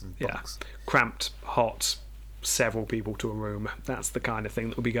barracks and bunks. Yeah. Cramped, hot, several people to a room. That's the kind of thing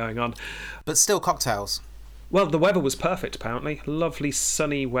that will be going on. But still cocktails. Well, the weather was perfect, apparently. Lovely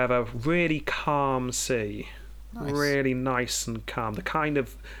sunny weather, really calm sea. Nice. Really nice and calm. The kind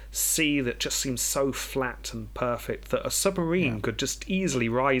of sea that just seems so flat and perfect that a submarine could just easily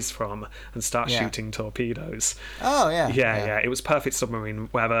rise from and start shooting torpedoes. Oh, yeah. Yeah. It was perfect submarine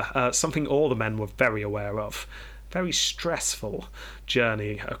weather. Something all the men were very aware of. Very stressful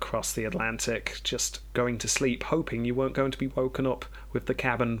journey across the Atlantic, just going to sleep, hoping you weren't going to be woken up with the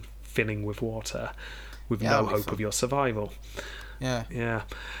cabin filling with water, with no hope of your survival. Yeah.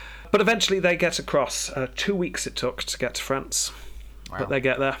 But eventually they get across. 2 weeks it took to get to France. Wow. But they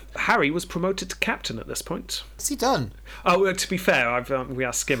get there. Harry was promoted to captain at this point. What's he done? Oh, to be fair, we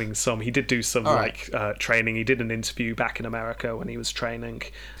are skimming some. He did do some training. He did an interview back in America when he was training.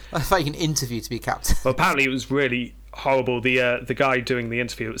 I thought you can interview to be captain. Well, apparently it was really horrible. The guy doing the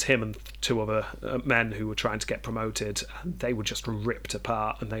interview, it was him and two other men who were trying to get promoted, and they were just ripped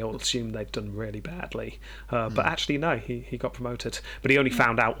apart, and they all assumed they'd done really badly. But actually, no, he got promoted. But he only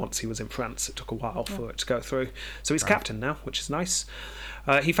found out once he was in France. It took a while for it to go through. So he's captain now, which is nice.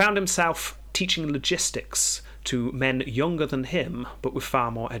 He found himself teaching logistics to men younger than him, but with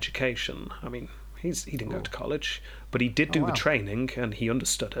far more education. I mean, he didn't go to college, but he did do the training, and he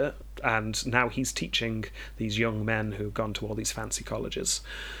understood it, and now he's teaching these young men who've gone to all these fancy colleges.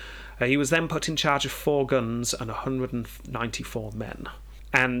 He was then put in charge of 4 guns and 194 men.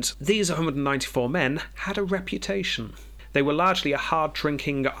 And these 194 men had a reputation. They were largely a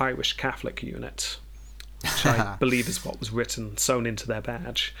hard-drinking Irish Catholic unit, which I believe is what was sewn into their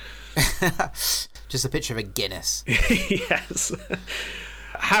badge. Just a picture of a Guinness. Yes.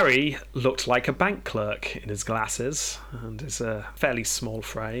 Harry looked like a bank clerk in his glasses and his fairly small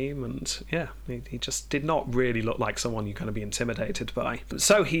frame, and he just did not really look like someone you're going to be intimidated by.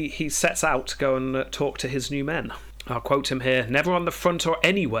 So he sets out to go and talk to his new men. I'll quote him here: "Never on the front or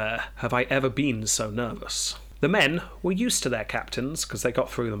anywhere have I ever been so nervous." The men were used to their captains, because they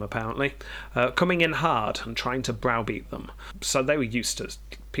got through them apparently, coming in hard and trying to browbeat them. So they were used to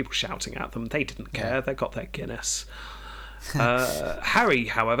people shouting at them. They didn't care. They got their Guinness. Harry,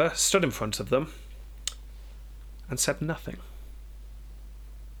 however, stood in front of them and said nothing.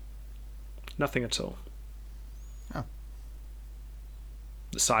 Nothing at all. Oh.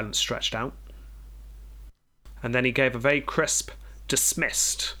 The silence stretched out. And then he gave a very crisp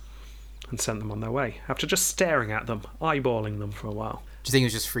 "dismissed" and sent them on their way, after just staring at them, eyeballing them for a while. Do you think he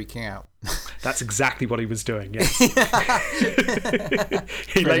was just freaking out? That's exactly what he was doing, yes.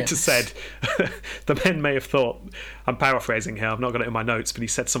 He later said, the men may have thought, I'm paraphrasing here, I've not got it in my notes, but he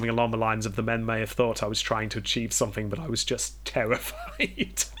said something along the lines of, the men may have thought I was trying to achieve something, but I was just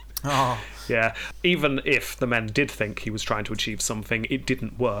terrified. Oh. Yeah, even if the men did think he was trying to achieve something, it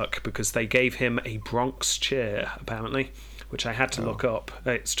didn't work, because they gave him a Bronx cheer, apparently, which I had to look up.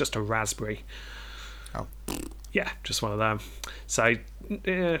 It's just a raspberry. Oh. Yeah, just one of them. So,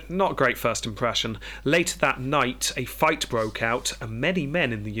 not a great first impression. Later that night, a fight broke out, and many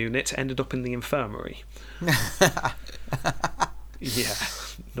men in the unit ended up in the infirmary. Yeah,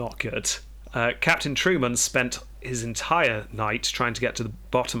 not good. Captain Truman spent his entire night trying to get to the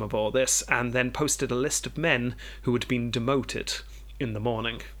bottom of all this, and then posted a list of men who had been demoted in the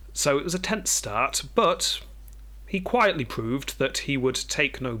morning. So it was a tense start, but he quietly proved that he would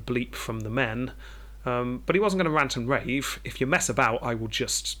take no bleep from the men. But he wasn't going to rant and rave. If you mess about, I will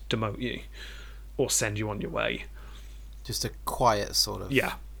just demote you or send you on your way. Just a quiet sort of...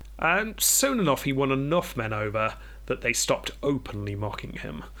 Yeah. And soon enough, he won enough men over that they stopped openly mocking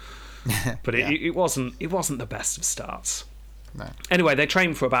him. But it wasn't the best of starts. No. Anyway, they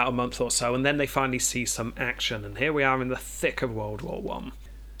trained for about a month or so, and then they finally see some action. And here we are in the thick of World War One.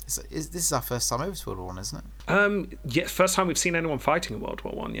 This is our first time over to World War One, isn't it? Yeah, first time we've seen anyone fighting in World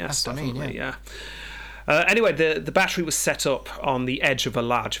War One. Yes, That's what I mean, definitely. Yeah. Anyway, the battery was set up on the edge of a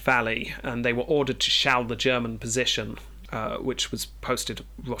large valley, and they were ordered to shell the German position, which was posted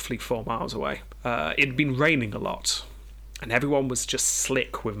roughly 4 miles away. It'd been raining a lot, and everyone was just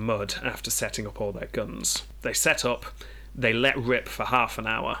slick with mud after setting up all their guns. They set up, they let rip for half an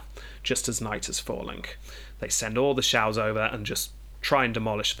hour, just as night is falling. They send all the shells over and just try and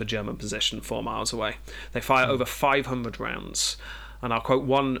demolish the German position 4 miles away. They fire over 500 rounds. And I'll quote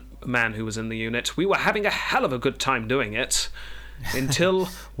one man who was in the unit: "We were having a hell of a good time doing it until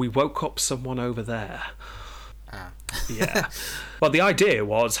we woke up someone over there." Yeah. Well, the idea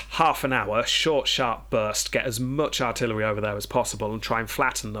was half an hour, short, sharp burst, get as much artillery over there as possible and try and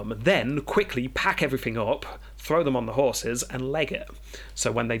flatten them. Then quickly pack everything up, throw them on the horses and leg it.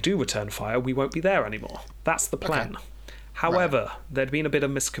 So when they do return fire, we won't be there anymore. That's the plan. Okay. However, there'd been a bit of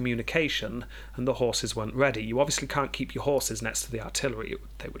miscommunication and the horses weren't ready. You obviously can't keep your horses next to the artillery.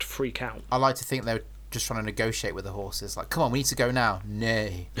 They would freak out. I like to think they were just trying to negotiate with the horses. Like, come on, we need to go now.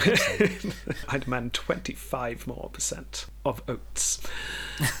 Nay. I demand 25% more of oats.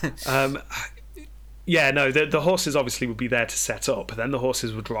 The horses obviously would be there to set up. Then the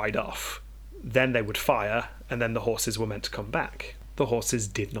horses would ride off. Then they would fire. And then the horses were meant to come back. The horses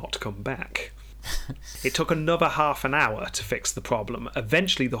did not come back. It took another half an hour to fix the problem.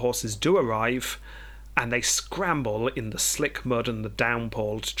 Eventually the horses do arrive, and they scramble in the slick mud and the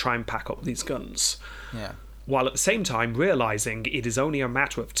downpour to try and pack up these guns. Yeah. While at the same time realising it is only a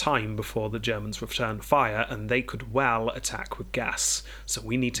matter of time before the Germans return fire, and they could well attack with gas. So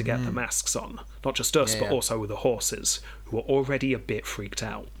we need to get the masks on. Not just us, but also the horses, who are already a bit freaked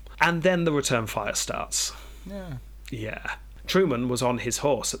out. And then the return fire starts. Yeah. Truman was on his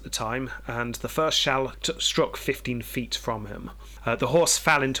horse at the time, and the first shell struck 15 feet from him. The horse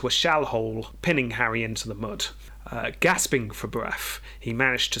fell into a shell hole, pinning Harry into the mud. Gasping for breath, he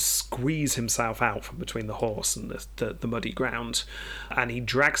managed to squeeze himself out from between the horse and the muddy ground, and he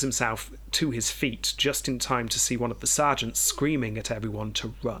drags himself to his feet just in time to see one of the sergeants screaming at everyone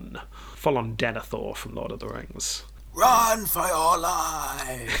to run. Full on Denethor from Lord of the Rings. Run for your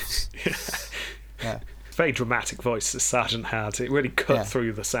lives! Yeah. Very dramatic voice the sergeant had. It really cut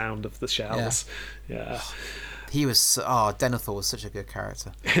through the sound of the shells. Yeah. He was... Denethor was such a good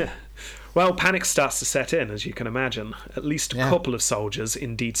character. Well, panic starts to set in, as you can imagine. At least a couple of soldiers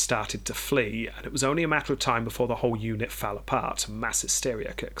indeed started to flee, and it was only a matter of time before the whole unit fell apart and mass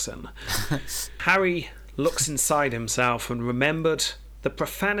hysteria kicks in. Harry looks inside himself and remembered the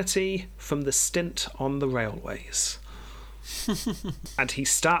profanity from the stint on the railways. And he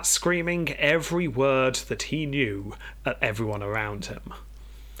starts screaming every word that he knew at everyone around him,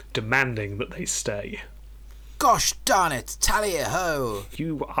 demanding that they stay. Gosh darn it, tally-ho!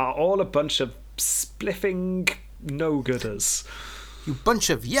 You are all a bunch of spliffing no-gooders. You bunch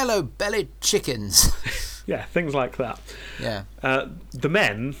of yellow-bellied chickens. Yeah, things like that. Yeah. The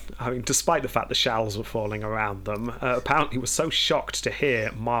men, despite the fact the shells were falling around them, apparently were so shocked to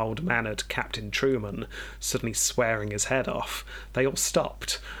hear mild-mannered Captain Truman suddenly swearing his head off, they all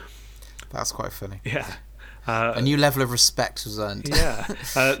stopped. That's quite funny. Yeah. A new level of respect was earned. Yeah.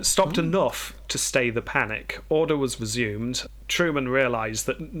 Stopped enough to stay the panic. Order was resumed. Truman realised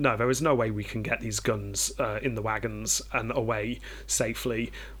that, no, there is no way we can get these guns in the wagons and away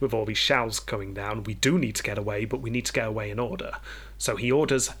safely with all these shells coming down. We do need to get away, but we need to get away in order. So he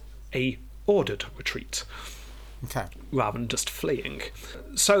orders a ordered retreat. Okay. Rather than just fleeing.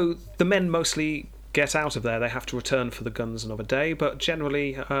 So the men mostly get out of there. They have to return for the guns another day, but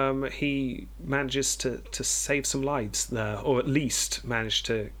generally he manages to save some lives there, or at least managed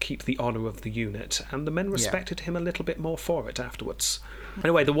to keep the honour of the unit, and the men respected him a little bit more for it afterwards.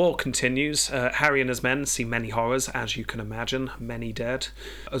 Anyway, the war continues. Harry and his men see many horrors, as you can imagine, many dead.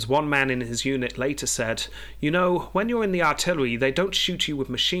 As one man in his unit later said, "You know, when you're in the artillery, they don't shoot you with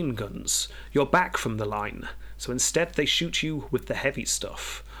machine guns. You're back from the line. So instead they shoot you with the heavy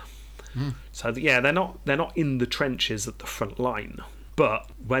stuff." So they're not in the trenches at the front line, but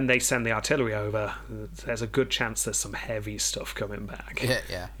when they send the artillery over, there's a good chance there's some heavy stuff coming back.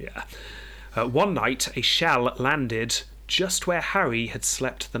 Yeah. One night a shell landed just where Harry had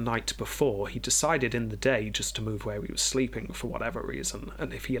slept the night before. He decided in the day just to move where he was sleeping for whatever reason,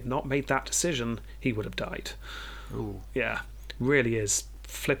 and if he had not made that decision, he would have died. Ooh. Yeah, really is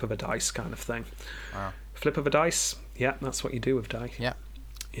flip of a dice kind of thing. Wow. Flip of a dice, yeah, that's what you do with dice. Yeah.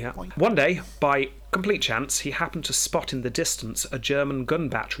 Yeah. One day, by complete chance, he happened to spot in the distance a German gun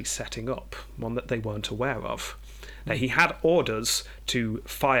battery setting up, one that they weren't aware of. Now, he had orders to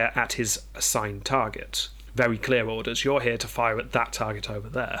fire at his assigned target. Very clear orders. You're here to fire at that target over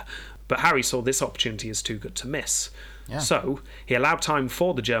there. But Harry saw this opportunity as too good to miss. Yeah. So he allowed time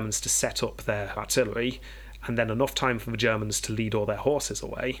for the Germans to set up their artillery, and then enough time for the Germans to lead all their horses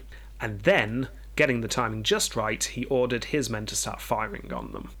away. And then, getting the timing just right, he ordered his men to start firing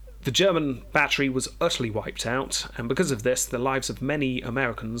on them. The German battery was utterly wiped out, and because of this, the lives of many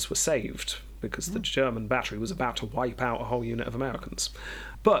Americans were saved, because the German battery was about to wipe out a whole unit of Americans.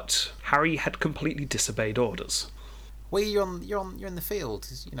 But Harry had completely disobeyed orders. Well, you're in the field.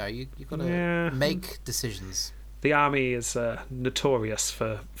 You know, you've got to make decisions. The army is notorious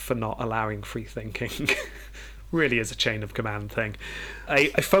for not allowing free thinking. Really is a chain of command thing.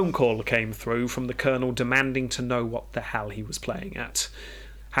 A phone call came through from the colonel demanding to know what the hell he was playing at.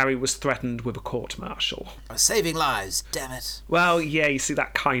 Harry was threatened with a court-martial. Saving lives, damn it. Well, yeah, you see,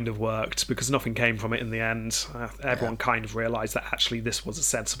 that kind of worked, because nothing came from it in the end. Everyone kind of realised that actually this was a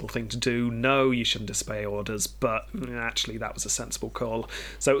sensible thing to do. No, you shouldn't disobey orders, but actually that was a sensible call.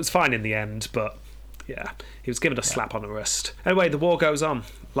 So it was fine in the end, but yeah, he was given a slap on the wrist. Anyway, the war goes on.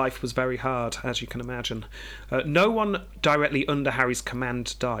 Life was very hard, as you can imagine. No one directly under Harry's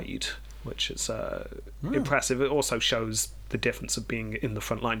command died, which is impressive. It also shows the difference of being in the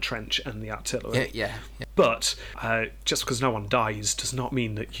frontline trench and the artillery. Yeah. But just because no one dies does not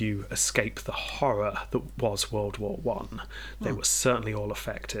mean that you escape the horror that was World War I. They were certainly all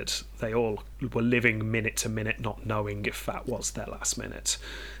affected. They all were living minute to minute, not knowing if that was their last minute.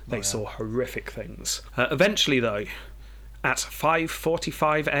 They saw horrific things. Eventually, though, at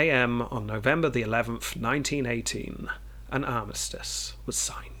 5:45 a.m. on November the 11th, 1918, an armistice was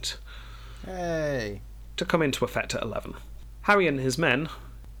signed. Hey. To come into effect at 11. Harry and his men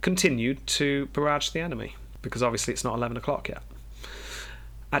continued to barrage the enemy, because obviously it's not 11 o'clock yet.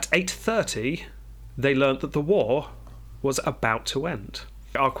 At 8:30, they learnt that the war was about to end.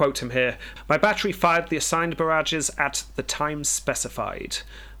 I'll quote him here. "My battery fired the assigned barrages at the time specified.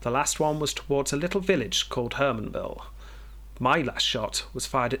 The last one was towards a little village called Hermanville. My last shot was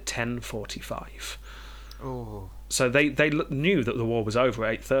fired at 10:45. Oh. So they knew that the war was over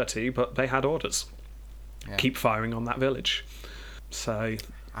at 8:30, but they had orders. Keep firing on that village. So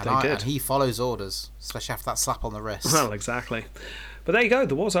they did. And he follows orders, especially after that slap on the wrist. Well, exactly. But there you go,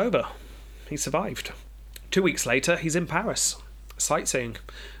 the war's over. He survived. 2 weeks later, he's in Paris, sightseeing,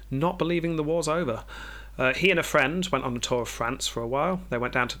 not believing the war's over. He and a friend went on a tour of France for a while. They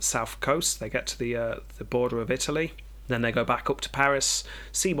went down to the south coast. They get to the border of Italy. Then they go back up to Paris,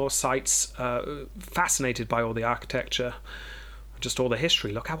 see more sights, fascinated by all the architecture, just all the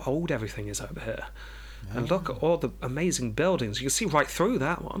history. Look how old everything is over here. Yeah. And look at all the amazing buildings. You can see right through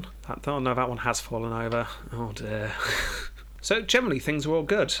that one. That one has fallen over. Oh dear. So generally things were all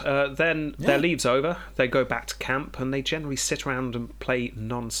good. Then their leave's over. They go back to camp and they generally sit around and play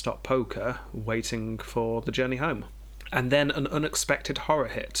non-stop poker, waiting for the journey home. And then an unexpected horror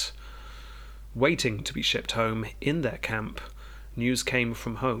hit. Waiting to be shipped home in their camp, news came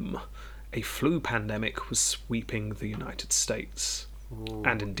from home. A flu pandemic was sweeping the United States,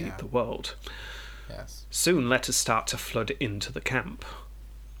 and indeed the world. Yes. Soon letters start to flood into the camp.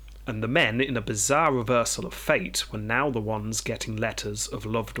 And the men, in a bizarre reversal of fate, were now the ones getting letters of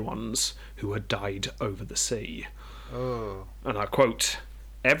loved ones who had died over the sea. Oh. And I quote,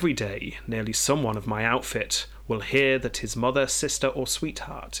 "Every day, nearly someone of my outfit will hear that his mother, sister, or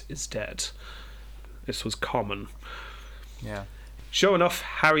sweetheart is dead." This was common. Yeah. Sure enough,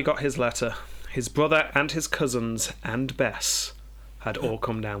 Harry got his letter. His brother and his cousins and Bess had all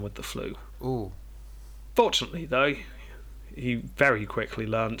come down with the flu. Ooh. Fortunately, though, he very quickly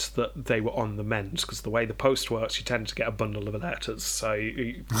learnt that they were on the mend, because the way the post works, you tend to get a bundle of letters. So,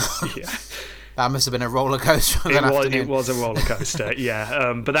 yeah. That must have been a roller coaster of an afternoon. It was a roller coaster,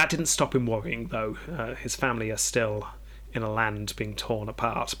 yeah. But that didn't stop him worrying, though. His family are still in a land being torn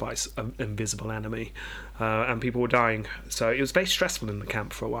apart by an invisible enemy, and people were dying. So it was very stressful in the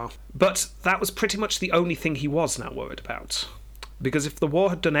camp for a while. But that was pretty much the only thing he was now worried about. Because if the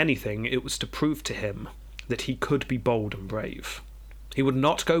war had done anything, it was to prove to him that he could be bold and brave. He would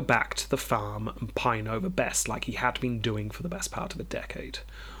not go back to the farm and pine over Bess like he had been doing for the best part of a decade.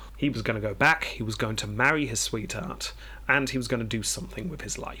 He was going to go back, he was going to marry his sweetheart, and he was going to do something with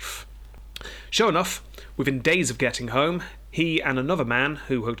his life. Sure enough, within days of getting home, he and another man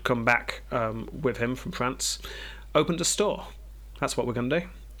who had come back with him from France opened a store. That's what we're going to do.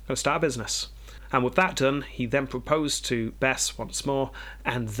 Going to start a business. And with that done, he then proposed to Bess once more,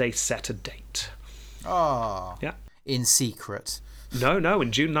 and they set a date. Oh. Yeah. In secret. No,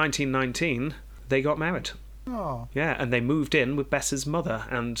 in June 1919, they got married. Oh. Yeah, and they moved in with Bess's mother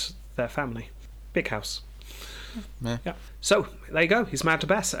and their family. Big house. Yeah. So, there you go. He's married to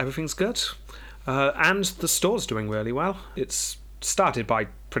Bess. Everything's good. And the store's doing really well. It's started by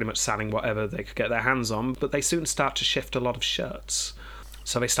pretty much selling whatever they could get their hands on, but they soon start to shift a lot of shirts.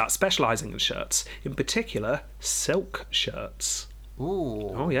 So they start specialising in shirts, in particular silk shirts. Ooh.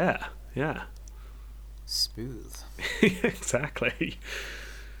 Oh yeah. Smooth. Exactly.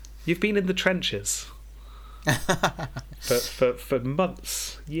 You've been in the trenches for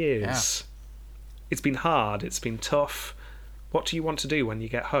months, years. It's been hard, it's been tough. What do you want to do when you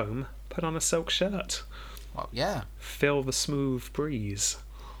get home? Put on a silk shirt. Well, yeah. Feel the smooth breeze.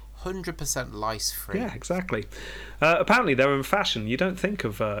 100% lice free. Yeah, exactly. Apparently they're in fashion. You don't think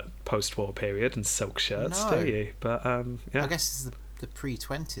of post-war period and silk shirts, do you? But yeah. I guess it's the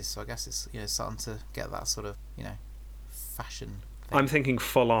pre-20s, so I guess it's starting to get that sort of fashion thing. I'm thinking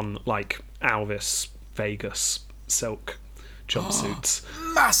full-on like Elvis Vegas silk jumpsuits.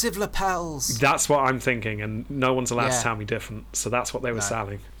 Massive lapels. That's what I'm thinking, and no one's allowed to tell me different. So that's what they were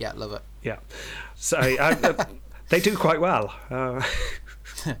selling. Yeah, love it. Yeah. So they do quite well.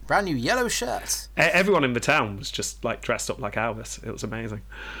 Brand new yellow shirt. Everyone in the town was just like dressed up like Elvis. It was amazing.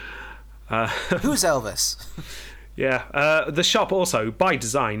 Who's Elvis? Yeah. The shop also, by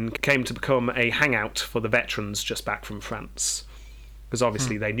design, came to become a hangout for the veterans just back from France. Because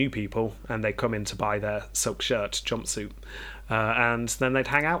obviously they knew people and they'd come in to buy their silk shirt, jumpsuit. And then they'd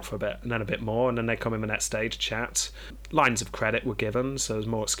hang out for a bit, and then a bit more, and then they'd come in the next day to chat. Lines of credit were given, so there's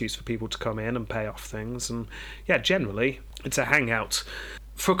more excuse for people to come in and pay off things. And yeah, generally, it's a hangout.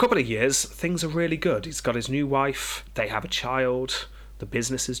 For a couple of years, things are really good. He's got his new wife, they have a child, the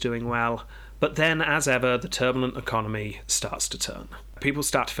business is doing well. But then, as ever, the turbulent economy starts to turn. People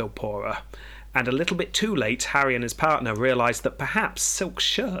start to feel poorer. And a little bit too late, Harry and his partner realised that perhaps silk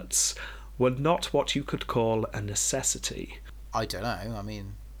shirts were not what you could call a necessity. I don't know. I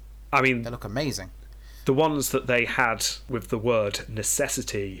mean, they look amazing. The ones that they had with the word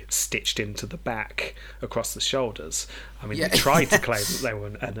necessity stitched into the back across the shoulders. I mean, they tried to claim that they were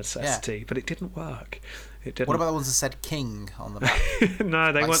a necessity, but it didn't work. It didn't. What about the ones that said king on the back?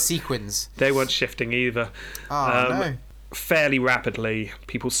 No, they weren't. Sequins. They weren't shifting either. Oh, no. Fairly rapidly,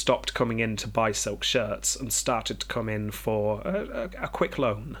 people stopped coming in to buy silk shirts and started to come in for a quick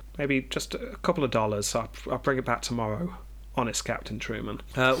loan. Maybe just a couple of dollars. I'll bring it back tomorrow. Honest Captain Truman.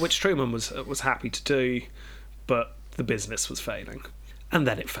 Which Truman was happy to do, but the business was failing. And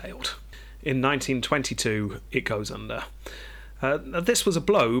then it failed. In 1922, it goes under. This was a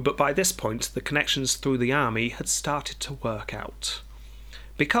blow, but by this point, the connections through the army had started to work out.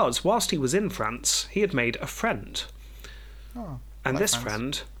 Because whilst he was in France, he had made a friend. And this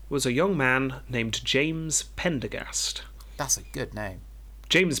friend was a young man named James Pendergast. That's a good name.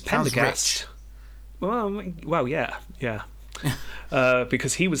 James Pendergast. Well, yeah.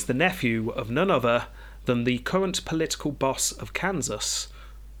 Because he was the nephew of none other than the current political boss of Kansas,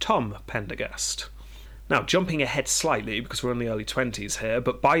 Tom Pendergast. Now, jumping ahead slightly, because we're in the early 20s here,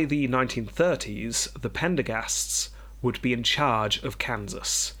 but by the 1930s, the Pendergasts would be in charge of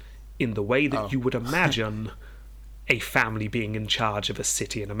Kansas in the way that you would imagine a family being in charge of a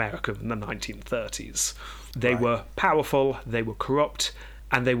city in America in the 1930s. They were powerful, they were corrupt,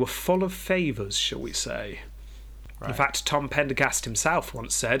 and they were full of favours, shall we say. Right. In fact, Tom Pendergast himself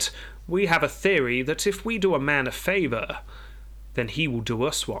once said, "We have a theory that if we do a man a favour, then he will do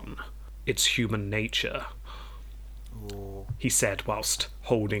us one. It's human nature." Ooh. He said whilst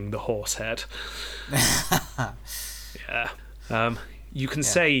holding the horse head. Yeah. You can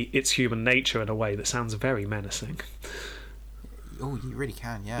say it's human nature in a way that sounds very menacing. Oh, you really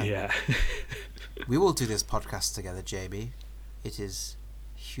can, yeah. Yeah. We will do this podcast together, JB. It is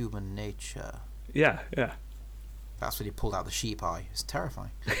human nature. Yeah. That's when he pulled out the sheep eye. It's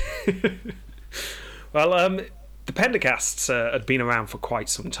terrifying. Well, the Pendergasts had been around for quite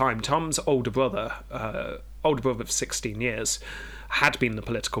some time. Tom's older brother of 16 years, had been the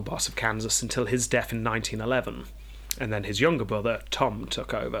political boss of Kansas until his death in 1911. And then his younger brother, Tom,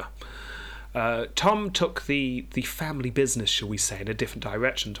 took over. Tom took the family business, shall we say, in a different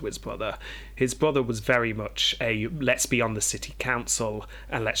direction to his brother. His brother was very much a let's be on the city council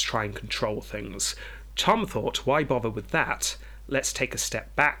and let's try and control things. Tom thought, why bother with that? Let's take a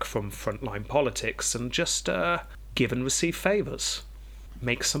step back from frontline politics and just give and receive favours.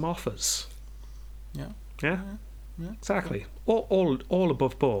 Make some offers. Yeah? Exactly. All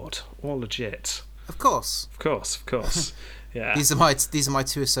above board. All legit. Of course. Yeah. These are my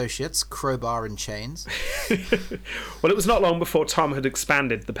two associates, Crowbar and Chains. Well, it was not long before Tom had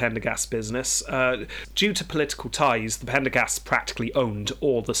expanded the Pendergast business. Due to political ties, the Pendergasts practically owned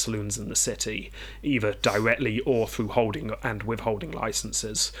all the saloons in the city, either directly or through holding and withholding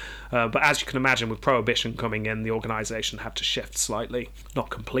licenses. But as you can imagine, with Prohibition coming in, the organisation had to shift slightly. Not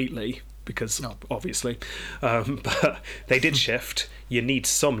completely, because obviously. But they did shift. You need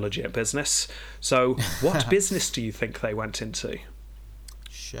some legit business. So what business do you think they went into?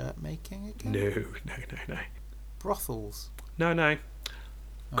 Shirt making again? No. Brothels? No.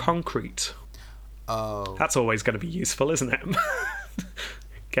 Concrete. Oh. That's always going to be useful, isn't it?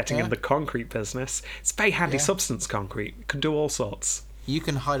 Getting in the concrete business. It's very handy substance, concrete. You can do all sorts. You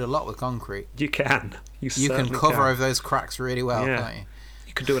can hide a lot with concrete. You can. You can cover over those cracks really well, can't you?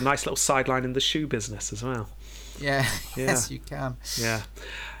 You can do a nice little sideline in the shoe business as well. Yeah. Yes, you can. Yeah.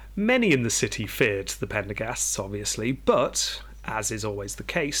 Many in the city feared the Pendergasts, obviously, but, as is always the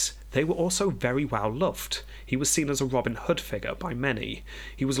case, they were also very well loved. He was seen as a Robin Hood figure by many.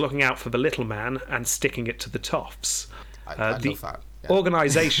 He was looking out for the little man and sticking it to the toffs. I love that. Yeah.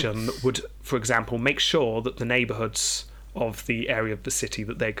 Organisation would, for example, make sure that the neighbourhoods of the area of the city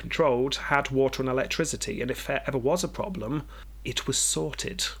that they controlled had water and electricity, and if there ever was a problem, it was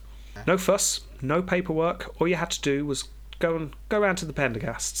sorted. No fuss, no paperwork. All you had to do was go round to the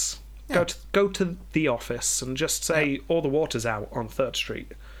Pendergasts. Yeah. Go to the office and just say all the water's out on 3rd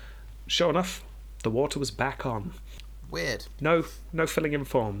Street. Sure enough, the water was back on. Weird. No filling in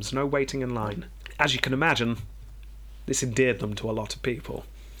forms, no waiting in line. As you can imagine, this endeared them to a lot of people.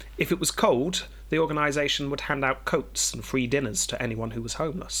 If it was cold, the organisation would hand out coats and free dinners to anyone who was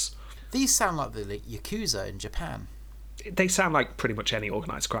homeless. These sound like the Yakuza in Japan. They sound like pretty much any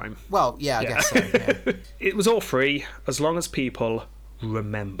organised crime. Well, I guess so, yeah. It was all free as long as people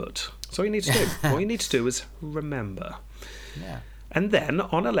remembered. So all you need to do. All you need to do is remember. Yeah. And then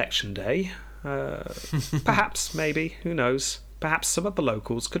on election day, perhaps, maybe, who knows, perhaps some of the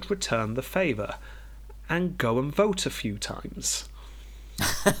locals could return the favour and go and vote a few times.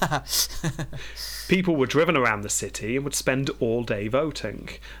 People were driven around the city and would spend all day voting.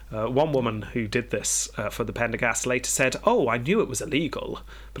 One woman who did this for the Pendergasts later said, "Oh, I knew it was illegal,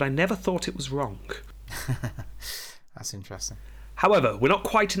 but I never thought it was wrong." That's interesting. However, we're not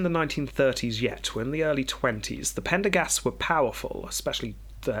quite in the 1930s yet. We're in the early 20s. The Pendergasts were powerful, especially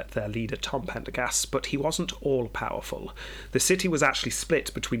their leader Tom Pendergast, but he wasn't all powerful. The city was actually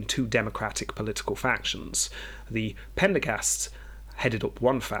split between two democratic political factions. The Pendergasts headed up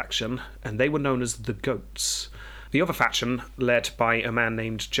one faction, and they were known as the Goats. The other faction, led by a man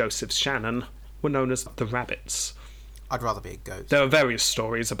named Joseph Shannon, were known as the Rabbits. I'd rather be a goat. There are various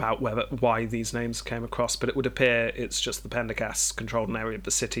stories about why these names came across, but it would appear it's just the Pendergasts controlled an area of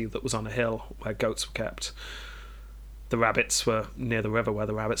the city that was on a hill where goats were kept. The Rabbits were near the river where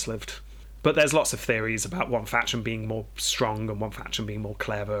the rabbits lived. But there's lots of theories about one faction being more strong and one faction being more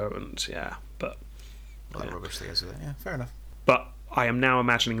clever, and rubbish that goes with it. Yeah, fair enough. But I am now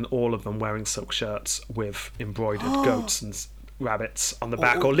imagining all of them wearing silk shirts with embroidered goats and rabbits on the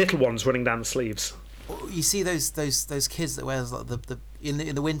back, or little ones running down the sleeves. You see those kids that wear like the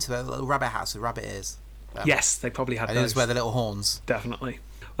in the winter little rabbit hats with rabbit ears. Yes, they probably had those. And those wear the little horns. Definitely.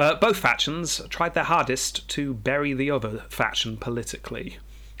 Both factions tried their hardest to bury the other faction politically,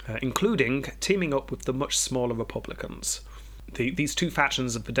 including teaming up with the much smaller Republicans. These two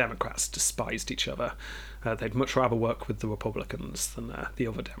factions of the Democrats despised each other. They'd much rather work with the Republicans than the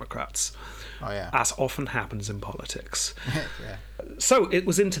other Democrats, as often happens in politics. Yeah. So it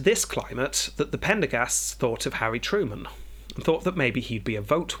was into this climate that the Pendergasts thought of Harry Truman, and thought that maybe he'd be a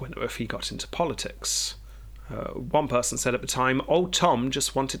vote winner if he got into politics. One person said at the time, "Old Tom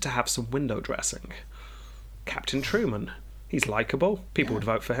just wanted to have some window dressing." Captain Truman, he's likeable, people would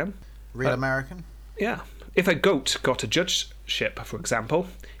vote for him. Real American? Yeah. If a goat got a judgeship, for example,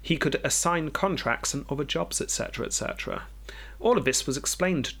 he could assign contracts and other jobs, etc., etc. All of this was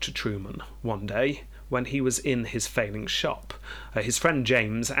explained to Truman one day when he was in his failing shop. His friend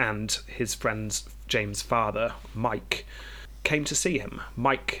James and his friend James' father, Mike, came to see him.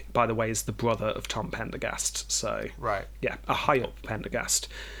 Mike, by the way, is the brother of Tom Pendergast, so... Right. Yeah, a high-up Pendergast.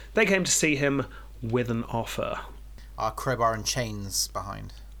 They came to see him with an offer. Are crowbar and chains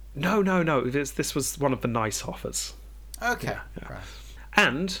behind? No. This was one of the nice offers. Okay. Yeah. Right.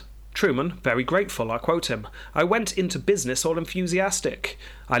 And Truman, very grateful, I quote him, "I went into business all enthusiastic.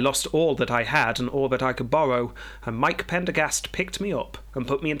 I lost all that I had and all that I could borrow, and Mike Pendergast picked me up and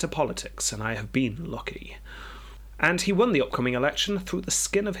put me into politics, and I have been lucky." And he won the upcoming election through the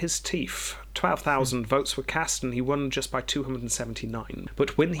skin of his teeth. 12,000 votes were cast, and he won just by 279.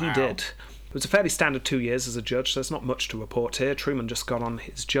 But when he did... It was a fairly standard 2 years as a judge, so there's not much to report here. Truman just got on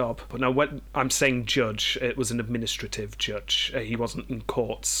his job. But now, when I'm saying judge, it was an administrative judge. He wasn't in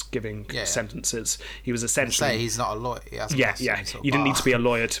courts giving sentences. He was essentially... he's not a lawyer. Yeah. You didn't need to be a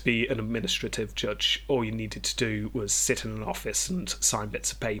lawyer to be an administrative judge. All you needed to do was sit in an office and sign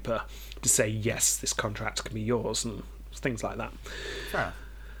bits of paper to say, yes, this contract can be yours, and things like that. Fair enough.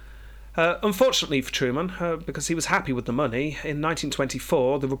 Unfortunately for Truman, because he was happy with the money, in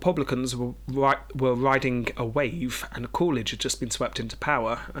 1924 the Republicans were riding a wave and Coolidge had just been swept into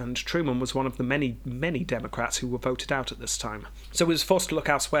power, and Truman was one of the many, many Democrats who were voted out at this time. So he was forced to look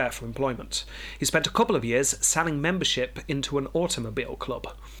elsewhere for employment. He spent a couple of years selling membership into an automobile club,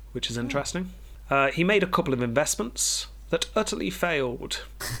 which is interesting. He made a couple of investments that utterly failed,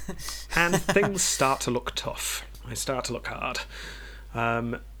 and things start to look tough. They start to look hard.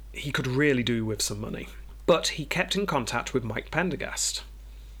 He could really do with some money. But he kept in contact with Mike Pendergast.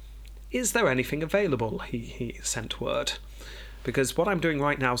 Is there anything available? He sent word. Because what I'm doing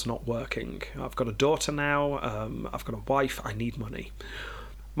right now is not working. I've got a daughter now. I've got a wife. I need money.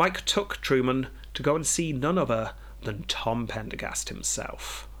 Mike took Truman to go and see none other than Tom Pendergast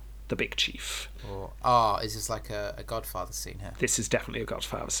himself, the big chief. Is this like a Godfather scene here? This is definitely a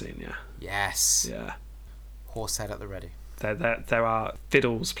Godfather scene, yeah. Yes. Yeah. Horsehead at the ready. There are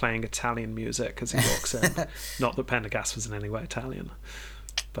fiddles playing Italian music as he walks in. Not that Pendergast was in any way Italian,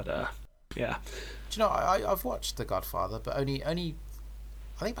 but yeah. Do you know, I've watched The Godfather, but only I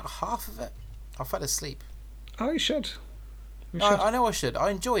think about half of it. I fell asleep. Oh, you should. I know I should.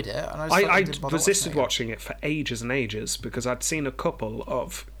 I enjoyed it, and I resisted watching it for ages and ages because I'd seen a couple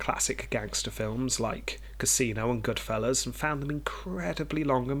of classic gangster films like Casino and Goodfellas and found them incredibly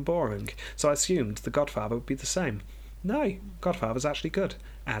long and boring. So I assumed The Godfather would be the same. No, Godfather's actually good,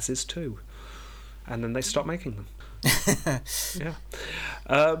 as is 2. And then they stopped making them. Yeah.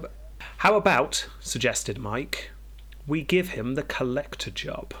 How about, suggested Mike, we give him the collector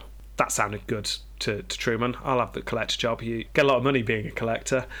job? That sounded good to Truman. I'll have the collector job. You get a lot of money being a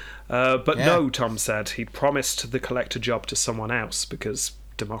collector. But no, Tom said. He'd promised the collector job to someone else because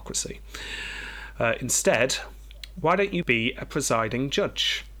democracy. Instead, why don't you be a presiding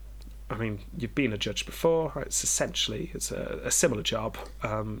judge? I mean, you've been a judge before. It's a similar job.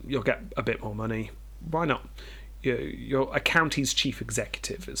 You'll get a bit more money. Why not? You're a county's chief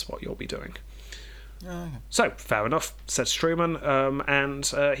executive is what you'll be doing. Okay. So, fair enough, says Truman, and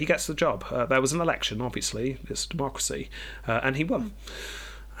he gets the job. There was an election, obviously, it's democracy, and he won.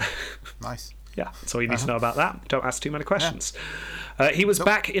 Nice. Yeah, that's all you need to know about that. Don't ask too many questions. Yeah. He was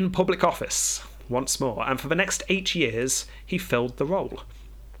back in public office once more, and for the next 8 years, he filled the role.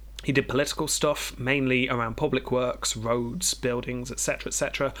 He did political stuff, mainly around public works, roads, buildings,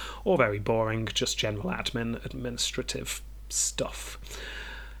 etc., all very boring, just general administrative stuff.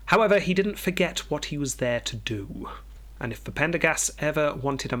 However, he didn't forget what he was there to do. And if the Pendergasts ever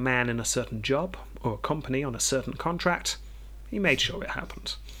wanted a man in a certain job, or a company on a certain contract, he made sure it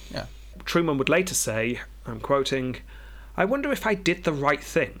happened. Yeah. Truman would later say, I'm quoting, "I wonder if I did the right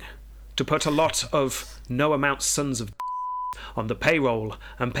thing, to put a lot of no-amount sons of on the payroll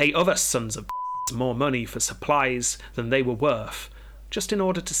and pay other sons of more money for supplies than they were worth, just in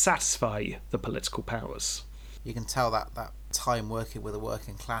order to satisfy the political powers." You can tell that time working with a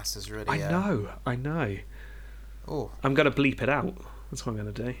working class is really... I know. Oh. I'm going to bleep it out. That's what I'm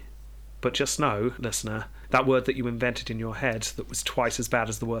going to do. But just know, listener, that word that you invented in your head that was twice as bad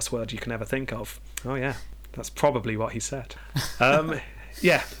as the worst word you can ever think of. Oh, yeah. That's probably what he said.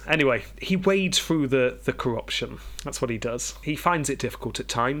 Yeah, anyway, he wades through the corruption. That's what he does. He finds it difficult at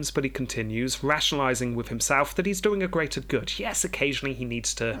times, but he continues, rationalising with himself that he's doing a greater good. Yes, occasionally he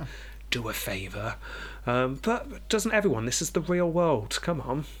needs to do a favour. But doesn't everyone? This is the real world. Come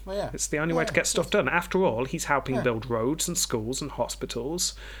on. Well, yeah. It's the only way to get stuff done. After all, he's helping build roads and schools and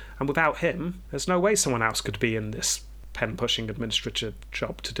hospitals. And without him, there's no way someone else could be in this pen-pushing administrative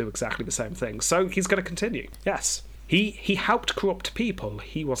job to do exactly the same thing. So he's going to continue. Yes. He helped corrupt people.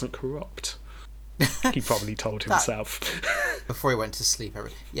 He wasn't corrupt. He probably told himself. Before he went to sleep.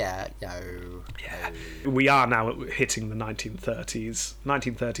 Yeah. We are now hitting the 1930s.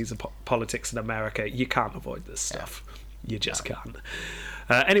 1930s of politics in America. You can't avoid this stuff. You just can't.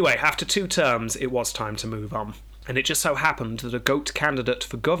 Anyway, after 2 terms, it was time to move on. And it just so happened that a GOAT candidate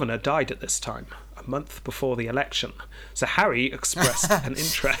for governor died at this time, a month before the election. So Harry expressed an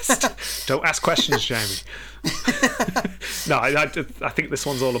interest. Don't ask questions, Jamie. No, I think this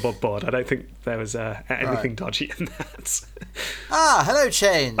one's all above board. I don't think there was anything dodgy in that. Hello,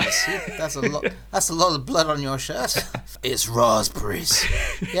 Chains. That's a lot of blood on your shirt. It's raspberries.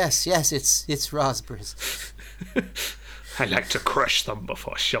 Yes, it's raspberries. I like to crush them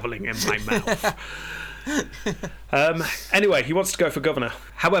before shoveling in my mouth. Anyway, he wants to go for governor.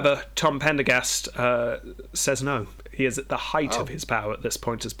 However, Tom Pendergast says no. He is at the height of his power at this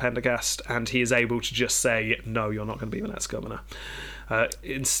point as Pendergast, and he is able to just say, no, you're not going to be the next governor.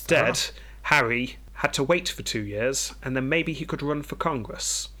 Instead, Harry had to wait for 2 years, and then maybe he could run for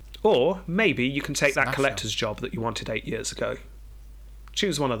Congress. Or maybe you can take that collector's job that you wanted 8 years ago.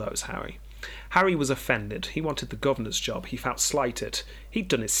 Choose one of those, Harry. Harry was offended. He wanted the governor's job. He felt slighted. He'd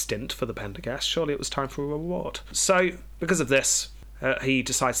done his stint for the Pendergast. Surely it was time for a reward. So, because of this, he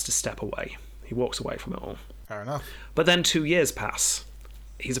decides to step away. He walks away from it all. Fair enough. But then 2 years pass.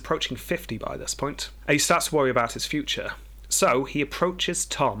 He's approaching 50 by this point. And he starts to worry about his future. So, he approaches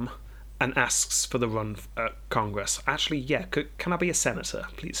Tom and asks for the run at Congress. Actually, yeah, can I be a senator,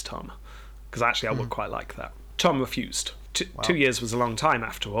 please, Tom? Because actually, I would quite like that. Tom refused. 2 years was a long time,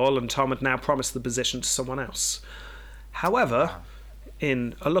 after all, and Tom had now promised the position to someone else. However,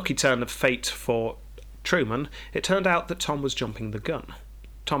 in a lucky turn of fate for Truman, it turned out that Tom was jumping the gun.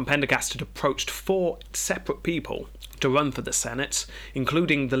 Tom Pendergast had approached 4 separate people to run for the Senate,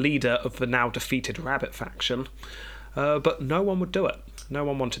 including the leader of the now defeated Rabbit faction, but no one would do it. No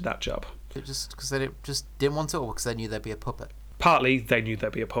one wanted that job. Just because they just didn't want it, or because they knew there'd be a puppet? Partly, they knew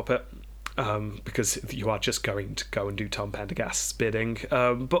there'd be a puppet. Because you are just going to go and do Tom Pendergast's bidding.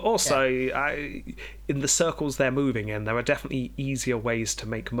 But also, in the circles they're moving in, there are definitely easier ways to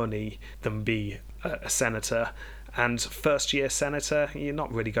make money than be a senator. And first-year senator, you're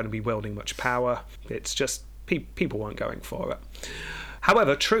not really going to be wielding much power. It's just people weren't going for it.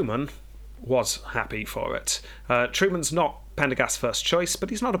 However, Truman was happy for it. Truman's not Pendergast's first choice,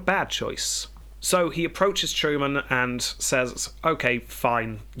 but he's not a bad choice. So he approaches Truman and says, okay,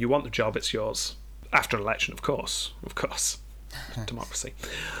 fine, you want the job, it's yours. After an election, of course. Of course. Democracy.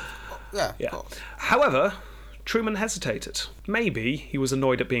 Yeah, of course. However, Truman hesitated. Maybe he was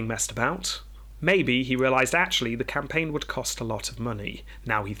annoyed at being messed about. Maybe he realised actually the campaign would cost a lot of money,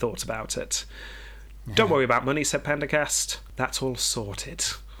 now he thought about it. Don't worry about money, said Pendergast. That's all sorted.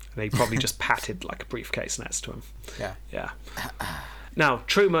 And he probably just patted like a briefcase next to him. Yeah. Now,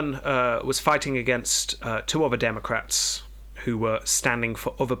 Truman was fighting against 2 other Democrats who were standing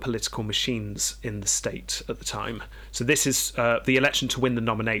for other political machines in the state at the time. So this is the election to win the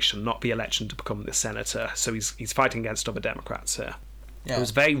nomination, not the election to become the senator. So he's fighting against other Democrats here. Yeah. It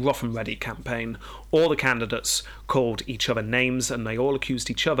was a very rough and ready campaign. All the candidates called each other names, and they all accused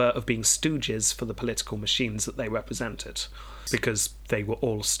each other of being stooges for the political machines that they represented, because they were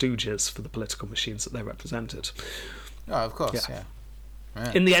all stooges for the political machines that they represented. Oh, of course, yeah.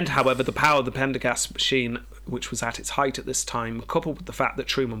 Right. In the end, however, the power of the Pendergast machine, which was at its height at this time, coupled with the fact that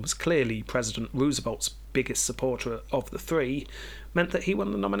Truman was clearly President Roosevelt's biggest supporter of the 3, meant that he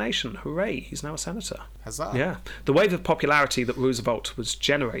won the nomination. Hooray, he's now a senator. Huzzah. Yeah. The wave of popularity that Roosevelt was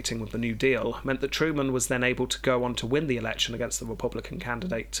generating with the New Deal meant that Truman was then able to go on to win the election against the Republican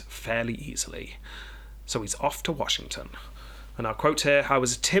candidate fairly easily. So he's off to Washington. And I'll quote here, I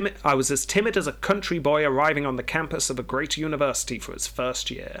was as timid as a country boy arriving on the campus of a great university for its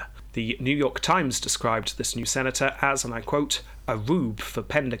first year. The New York Times described this new senator as, and I quote, a rube for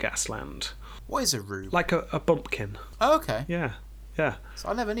Pendergast land. What is a rube? Like a bumpkin. Oh, okay. Yeah. So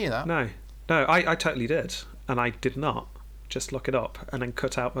I never knew that. No, I totally did. And I did not just look it up and then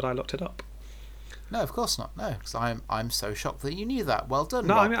cut out that I looked it up. No, of course not. No, because I'm so shocked that you knew that. Well done.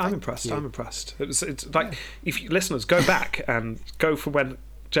 No, Rob. I'm impressed. I'm impressed. It's like, if you, listeners, go back and go for when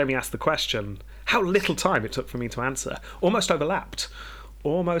Jamie asked the question, how little time it took for me to answer. Almost overlapped.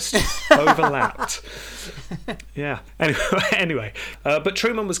 Yeah. Anyway. But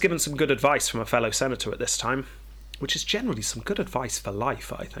Truman was given some good advice from a fellow senator at this time, which is generally some good advice for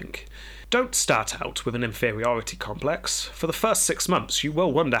life, I think. Don't start out with an inferiority complex. For the first 6 months, you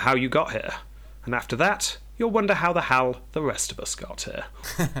will wonder how you got here. And after that, you'll wonder how the hell the rest of us got here.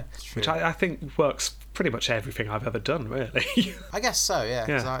 Which I think works pretty much everything I've ever done, really. I guess so, yeah.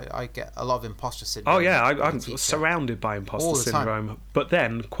 Because I get a lot of imposter syndrome. Oh, yeah, I'm surrounded by imposter syndrome. But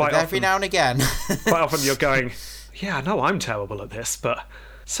then, quite often... every now and again. Quite often you're going, yeah, I know I'm terrible at this, but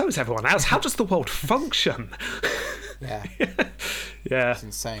so is everyone else. How does the world function? Yeah. Yeah. It's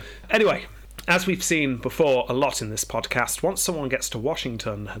insane. Anyway... As we've seen before a lot in this podcast, once someone gets to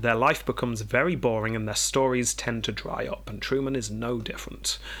Washington, their life becomes very boring and their stories tend to dry up, and Truman is no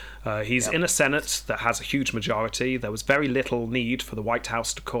different. He's in a Senate that has a huge majority. There was very little need for the White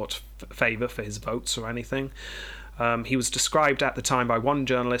House to court favour for his votes or anything. He was described at the time by one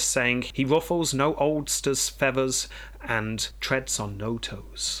journalist saying, he ruffles no oldster's feathers and treads on no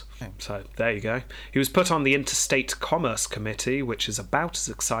toes. So there you go. He was put on the Interstate Commerce Committee, which is about as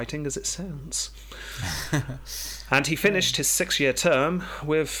exciting as it sounds. And he finished his 6-year term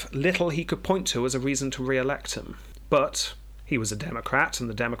with little he could point to as a reason to re-elect him. But he was a Democrat, and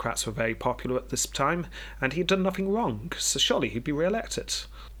the Democrats were very popular at this time, and he'd done nothing wrong, so surely he'd be re-elected.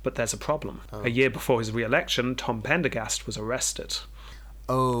 But there's a problem. A year before his re-election, Tom Pendergast was arrested.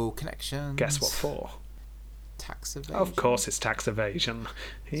 Oh, connections. Guess what for? tax evasion? Of course it's tax evasion.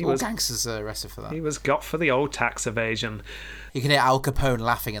 All gangsters are arrested for that. He was got for the old tax evasion. You can hear Al Capone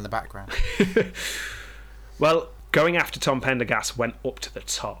laughing in the background. Well, going after Tom Pendergast went up to the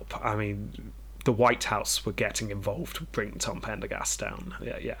top. I mean, the White House were getting involved to bring Tom Pendergast down.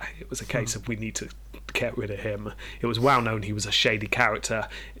 Yeah, it was a case of we need to get rid of him. It was well known he was a shady character.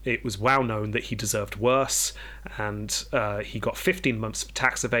 It was well known that he deserved worse, and he got 15 months for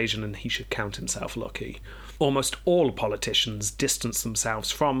tax evasion, and he should count himself lucky. Almost all politicians distanced themselves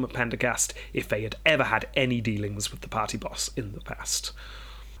from Pendergast if they had ever had any dealings with the party boss in the past.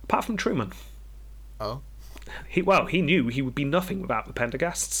 Apart from Truman. Oh? He knew he would be nothing without the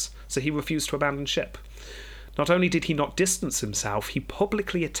Pendergasts, so he refused to abandon ship. Not only did he not distance himself, he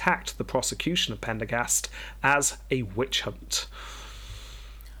publicly attacked the prosecution of Pendergast as a witch hunt.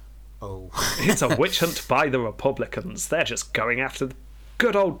 Oh. It's a witch hunt by the Republicans. They're just going after the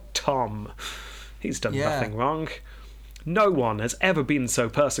good old Tom. He's done nothing wrong. No one has ever been so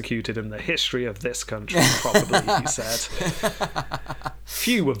persecuted in the history of this country, probably, he said.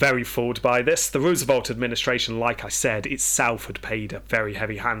 Few were very fooled by this. The Roosevelt administration, like I said, itself had paid a very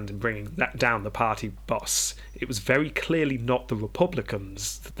heavy hand in bringing down the party boss. It was very clearly not the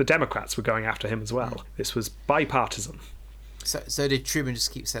Republicans. The Democrats were going after him as well. This was bipartisan. So did Truman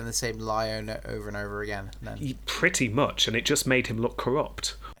just keep saying the same lie over and over again? Then? Pretty much, and it just made him look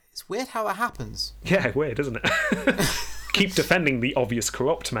corrupt. It's weird how that happens. Yeah, weird, isn't it? Keep defending the obvious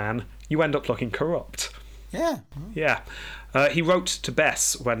corrupt man, you end up looking corrupt. Yeah. Yeah. He wrote to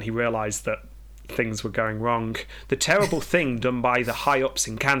Bess when he realised that things were going wrong. The terrible thing done by the high-ups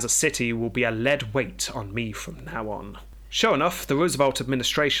in Kansas City will be a lead weight on me from now on. Sure enough, the Roosevelt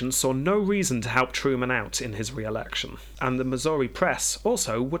administration saw no reason to help Truman out in his re-election, and the Missouri press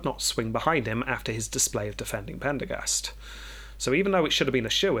also would not swing behind him after his display of defending Pendergast. So even though it should have been a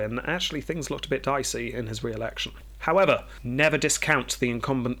shoo-in, actually things looked a bit dicey in his re-election. However, never discount the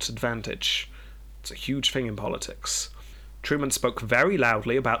incumbent advantage. It's a huge thing in politics. Truman spoke very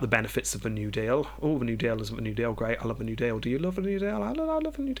loudly about the benefits of the New Deal. Oh, the New Deal isn't the New Deal. Great, I love the New Deal. Do you love the New Deal? I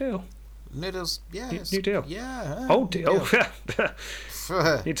love the New Deal. New Deal's, yeah. New Deal. Yeah. Old Deal.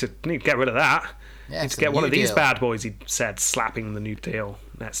 need to get rid of that. Yeah, need to get one of these bad boys, he said, slapping the New Deal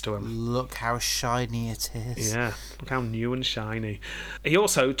next to him. Look how shiny it is. Yeah, look how new and shiny. He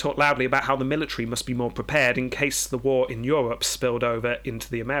also talked loudly about how the military must be more prepared in case the war in Europe spilled over into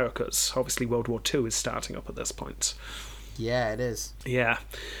the Americas. Obviously, World War II is starting up at this point. Yeah, it is. Yeah.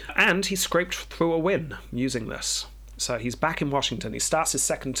 And he scraped through a win using this. So he's back in Washington. He starts his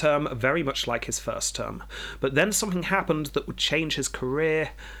second term very much like his first term. But then something happened that would change his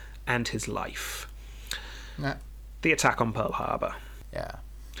career and his life. Yeah. The attack on Pearl Harbor. Yeah.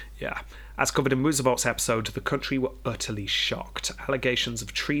 Yeah. As covered in Roosevelt's episode, the country were utterly shocked. Allegations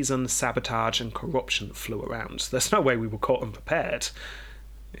of treason, sabotage, and corruption flew around. There's no way we were caught unprepared.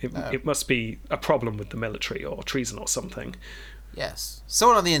 It must be a problem with the military or treason or something. Yes.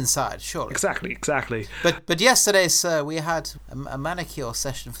 Someone on the inside, surely. Exactly. But yesterday, sir, we had a manicure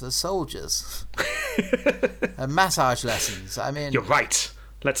session for the soldiers. Massage lessons. I mean... You're right.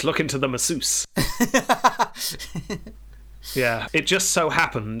 Let's look into the masseuse. Yeah, it just so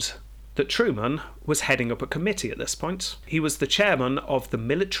happened that Truman was heading up a committee at this point. He was the chairman of the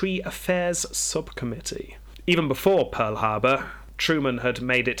Military Affairs Subcommittee. Even before Pearl Harbor, Truman had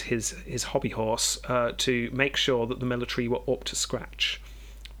made it his hobby horse to make sure that the military were up to scratch,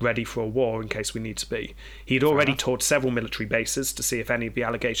 ready for a war in case we need to be. He'd already toured several military bases to see if any of the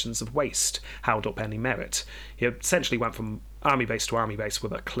allegations of waste held up any merit. He essentially went from army base to army base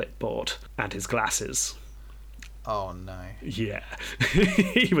with a clipboard and his glasses. Oh, no. Yeah.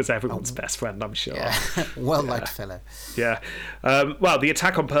 He was everyone's best friend, I'm sure. Yeah. Well-liked fellow. Yeah. Well, the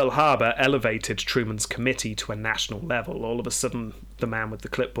attack on Pearl Harbor elevated Truman's committee to a national level. All of a sudden, the man with the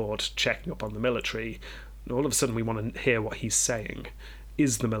clipboard checking up on the military, all of a sudden we want to hear what he's saying.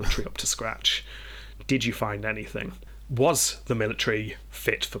 Is the military up to scratch? Did you find anything? Was the military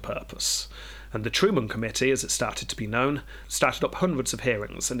fit for purpose? And the Truman Committee, as it started to be known, started up hundreds of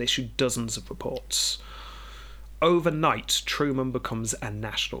hearings and issued dozens of reports. Overnight, Truman becomes a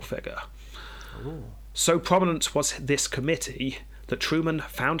national figure. Ooh. So prominent was this committee that Truman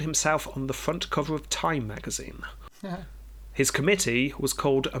found himself on the front cover of Time magazine. His committee was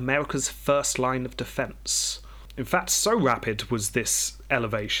called America's First Line of Defense. In fact, so rapid was this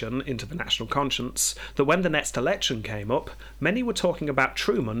elevation into the national conscience that when the next election came up, many were talking about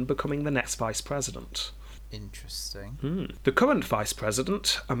Truman becoming the next vice president. Interesting. The current vice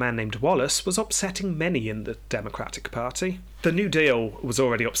president, a man named Wallace, was upsetting many in the Democratic Party. The New Deal was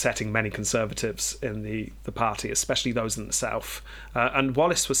already upsetting many conservatives in the party, especially those in the South. And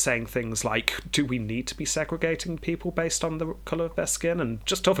Wallace was saying things like, do we need to be segregating people based on the colour of their skin? And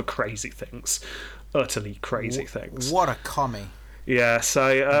just other crazy things. Utterly crazy things. What a commie. Yeah,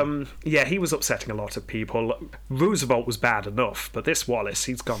 so, he was upsetting a lot of people. Roosevelt was bad enough, but this Wallace,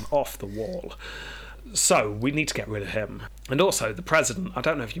 he's gone off the wall. So, we need to get rid of him. And also, the president, I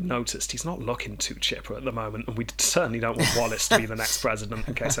don't know if you've noticed, he's not looking too chipper at the moment, and we certainly don't want Wallace to be the next president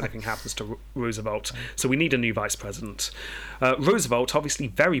in case anything happens to Roosevelt. So we need a new vice president. Roosevelt, obviously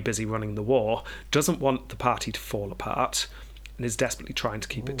very busy running the war, doesn't want the party to fall apart, and is desperately trying to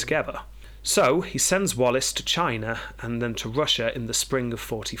keep it together. So, he sends Wallace to China and then to Russia in the spring of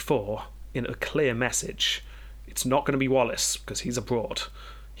 '44 in a clear message. It's not going to be Wallace, because he's abroad.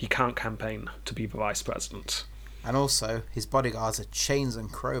 He can't campaign to be the vice president. And also, his bodyguards are chains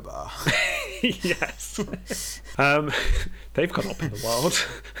and crowbar. Yes. They've gone up in the world.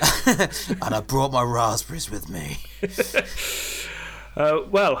 And I brought my raspberries with me.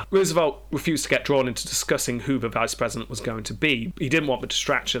 Roosevelt refused to get drawn into discussing who the vice president was going to be. He didn't want the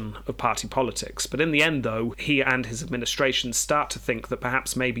distraction of party politics. But in the end, though, he and his administration start to think that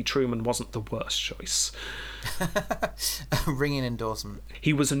perhaps maybe Truman wasn't the worst choice. A ringing endorsement.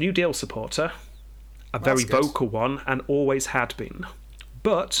 He was a New Deal supporter, a very vocal one, and always had been.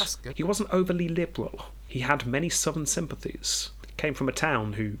 But he wasn't overly liberal. He had many Southern sympathies. He came from a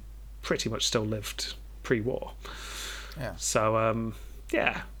town who pretty much still lived pre-war. Yeah. So,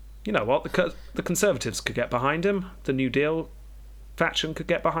 you know what? The Conservatives could get behind him. The New Deal faction could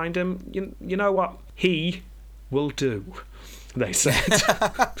get behind him. You know what? He will do, they said.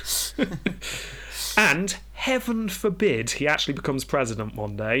 And heaven forbid he actually becomes president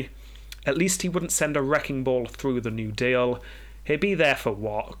one day. At least he wouldn't send a wrecking ball through the New Deal. He'd be there for,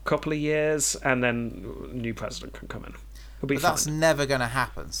 a couple of years, and then a new president can come in. But that's never going to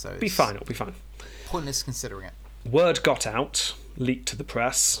happen, so... It'll be fine. Pointless considering it. Word got out, leaked to the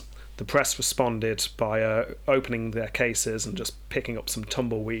press. The press responded by opening their cases and just picking up some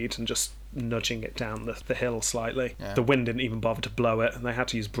tumbleweed and just nudging it down the hill slightly. Yeah. The wind didn't even bother to blow it, and they had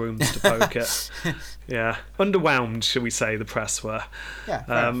to use brooms to poke it. Yeah. Underwhelmed, shall we say, the press were.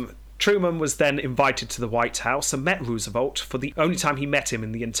 Yeah. Truman was then invited to the White House and met Roosevelt for the only time he met him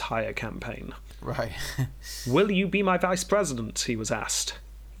in the entire campaign. Right. Will you be my vice president? He was asked.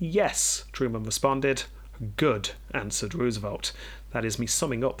 Yes, Truman responded. Good, answered Roosevelt. That is me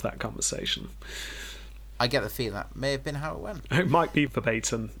summing up that conversation. I get the feeling that may have been how it went. It might be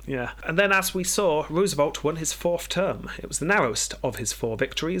verbatim, yeah. And then, as we saw, Roosevelt won his fourth term. It was the narrowest of his 4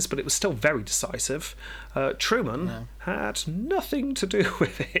 victories, but it was still very decisive. Truman had nothing to do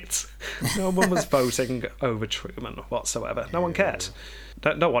with it. No one was voting over Truman whatsoever. No one cared.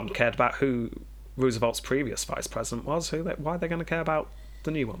 No one cared about who Roosevelt's previous vice president was. Why are they going to care about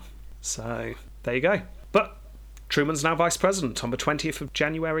the new one? So, there you go. But Truman's now vice president on the 20th of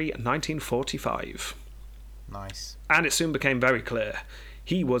January 1945. Nice. And it soon became very clear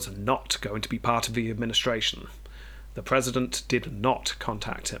he was not going to be part of the administration. The president did not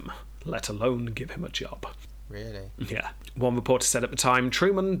contact him, let alone give him a job. Really? Yeah. One reporter said at the time,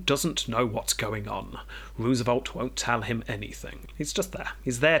 Truman doesn't know what's going on. Roosevelt won't tell him anything. He's just there.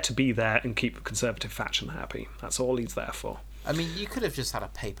 He's there to be there and keep the conservative faction happy. That's all he's there for. I mean, you could have just had a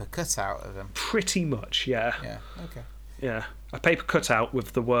paper cutout of him. Pretty much, yeah. Yeah, okay. Yeah. A paper cutout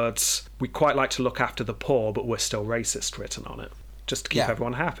with the words, "We quite like to look after the poor, but we're still racist," written on it. Just to keep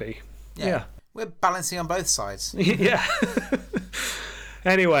everyone happy. Yeah. We're balancing on both sides. Yeah.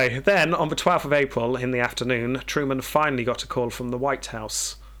 Anyway, then, on the 12th of April, in the afternoon, Truman finally got a call from the White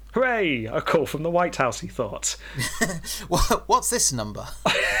House. Hooray! A call from the White House, he thought. What's this number?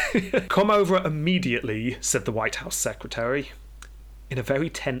 Come over immediately, said the White House secretary, in a very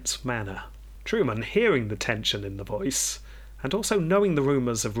tense manner. Truman, hearing the tension in the voice, and also knowing the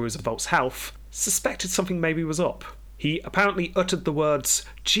rumours of Roosevelt's health, suspected something maybe was up. He apparently uttered the words,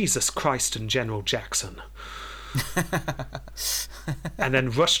 "Jesus Christ and General Jackson," and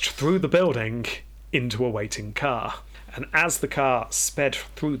then rushed through the building into a waiting car. And as the car sped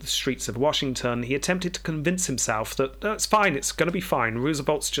through the streets of Washington, he attempted to convince himself that it's fine, it's going to be fine.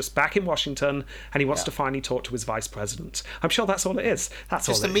 Roosevelt's just back in Washington, and he wants to finally talk to his vice president. I'm sure that's all it is. That's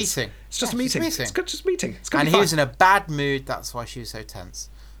just all it is. Just a meeting. It's just a meeting. It's just a meeting. It's and he was in a bad mood, that's why she was so tense.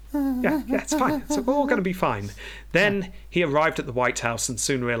 Yeah, it's fine. So we're all going to be fine. Then he arrived at the White House and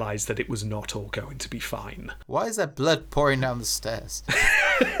soon realised that it was not all going to be fine. Why is there blood pouring down the stairs?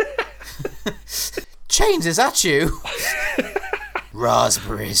 Chains, is that you?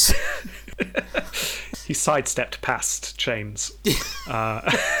 Raspberries. he sidestepped past chains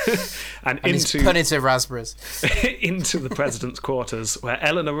and he's into punitive raspberries. into the president's quarters, where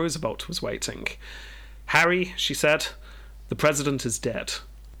Eleanor Roosevelt was waiting. "Harry," she said, "the president is dead."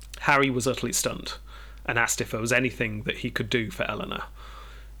 Harry was utterly stunned and asked if there was anything that he could do for Eleanor.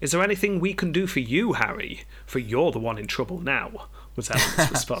 "Is there anything we can do for you, Harry? For you're the one in trouble now," was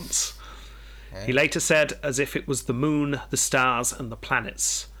Eleanor's response. Yeah. He later said, as if it was the moon, the stars, and the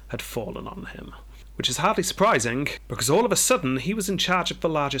planets had fallen on him. Which is hardly surprising, because all of a sudden he was in charge of the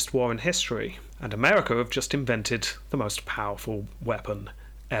largest war in history, and America have just invented the most powerful weapon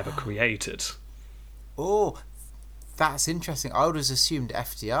ever created. Oh, that's interesting. I would have assumed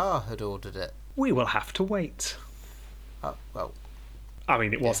FDR had ordered it. We will have to wait. Well, I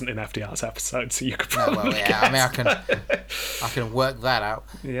mean, it wasn't in FDR's episode, so you could no, probably well, yeah. guess. I mean, I can work that out.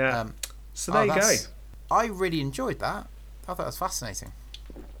 Yeah. So there you go. I really enjoyed that. I thought it was fascinating.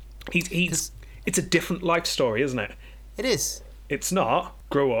 It's a different life story, isn't it? It is. It's not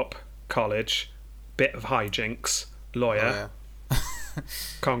grow up, college, bit of hijinks, lawyer,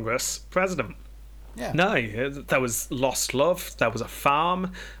 Congress, president. Yeah. No, there was lost love, there was a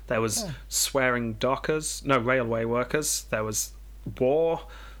farm, there was swearing railway workers, there was war,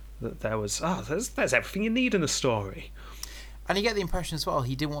 there was there's everything you need in a story. And you get the impression as well,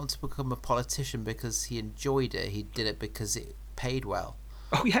 he didn't want to become a politician because he enjoyed it. He did it because it paid well.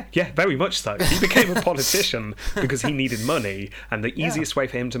 Oh, yeah, very much so. He became a politician because he needed money, and the easiest way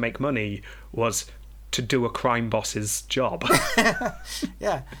for him to make money was to do a crime boss's job.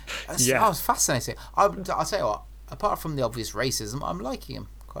 Yeah. That was fascinating. I'll tell you what, apart from the obvious racism, I'm liking him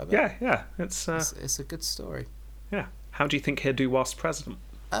quite a bit. Yeah. It's a good story. Yeah. How do you think he'll do whilst president?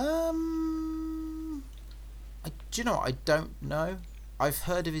 Do you know what? I don't know. I've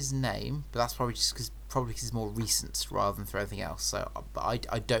heard of his name, but that's probably just because he's more recent rather than for anything else. So, but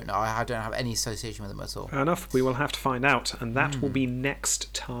I don't know. I don't have any association with him at all. Fair enough. We will have to find out, and that will be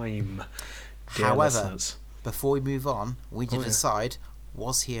next time. Dear However, listeners. Before we move on, we need to decide: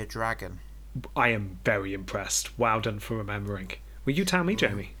 was he a dragon? I am very impressed. Well done for remembering. Will you tell me,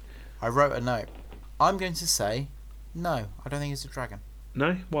 Jamie? I wrote a note. I'm going to say no. I don't think he's a dragon.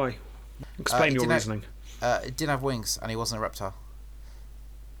 No? Why? Explain your reasoning. It didn't have wings, and he wasn't a reptile.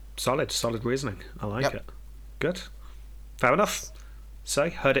 Solid reasoning. I like it. Good. Fair enough. So,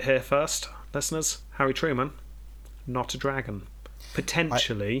 heard it here first. Listeners, Harry Truman, not a dragon.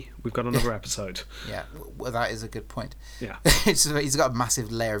 Potentially, we've got another episode. Yeah, well, that is a good point. Yeah. He's got a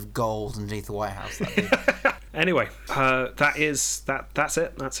massive layer of gold underneath the White House. Anyway, that's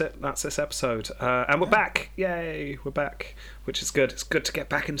it. That's this episode. And we're back. Yay, we're back. Which is good. It's good to get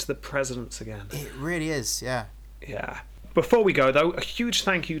back into the presidents again. It really is, yeah. Yeah. Before we go, though, a huge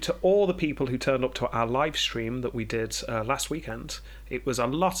thank you to all the people who turned up to our live stream that we did last weekend. It was a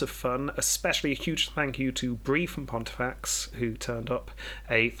lot of fun, especially a huge thank you to Bree from Pontifex, who turned up.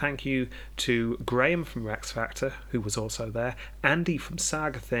 A thank you to Graham from Rex Factor, who was also there, Andy from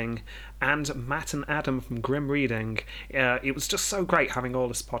Saga Thing, and Matt and Adam from Grim Reading. It was just so great having all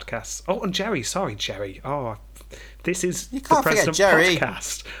this podcast. Oh, and Jerry. Sorry, Jerry. Oh, this is the President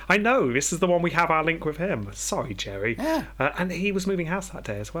podcast. I know, this is the one we have our link with him. Sorry, Jerry. Yeah. And he was moving house that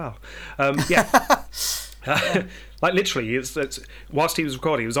day as well. Like literally, whilst he was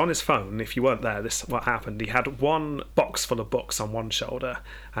recording, he was on his phone. If you weren't there, this is what happened. He had one box full of books on one shoulder,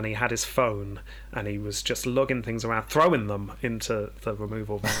 and he had his phone, and he was just lugging things around, throwing them into the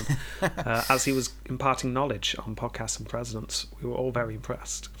removal van as he was imparting knowledge on podcasts and presidents. We were all very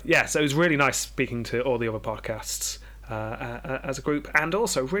impressed. Yeah, so it was really nice speaking to all the other podcasts as a group, and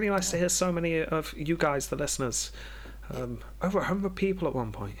also really nice to hear so many of you guys, the listeners. Over 100 people at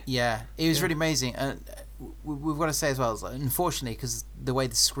one point. Yeah, it was really amazing. And we've got to say as well, unfortunately, because the way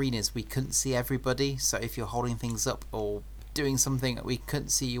the screen is, we couldn't see everybody. So if you're holding things up or doing something, we couldn't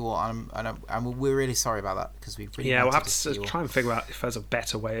see you all. And we're really sorry about that, because we really we'll have to try and figure out if there's a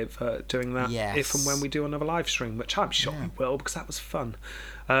better way of doing that. Yes. If and when we do another live stream, which I'm sure we will, because that was fun.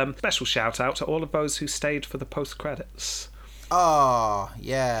 Special shout out to all of those who stayed for the post credits. Oh,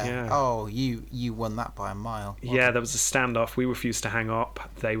 yeah. Oh, you won that by a mile. Yeah, there was a standoff. We refused to hang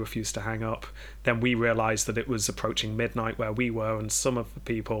up. They refused to hang up. Then we realised that it was approaching midnight where we were, and some of the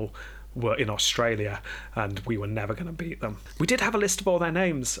people were in Australia, and we were never going to beat them. We did have a list of all their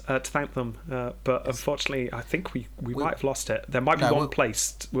names to thank them, but unfortunately, I think we might have lost it. There might be one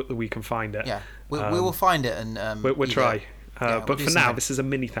place that we can find it. Yeah, we will find it, and we'll try. But for now, this is a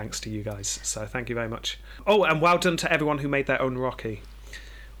mini thanks to you guys, so thank you very much. Oh, and well done to everyone who made their own Rocky.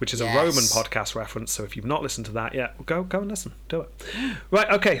 which is Yes. a Roman podcast reference. So if you've not listened to that yet, go and listen. Do it. Right,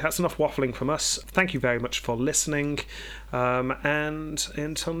 okay, that's enough waffling from us. Thank you very much for listening. And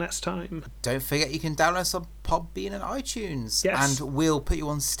until next time. Don't forget you can download us on Podbean and iTunes. Yes. And we'll put you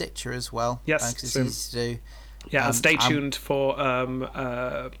on Stitcher as well. Yes, 'cause it's soon. easy to do. Yeah, and stay tuned for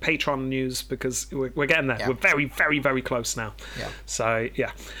Patreon news, because we're getting there. Yeah. We're very, very, very close now. Yeah. So,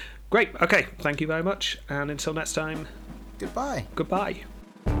 yeah. Great. Okay, thank you very much. And until next time, Goodbye. goodbye.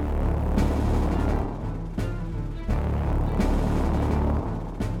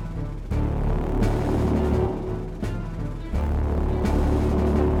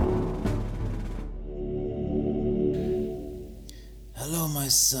 Hello, my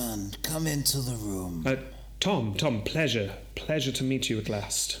son. Come into the room. Tom, pleasure to meet you at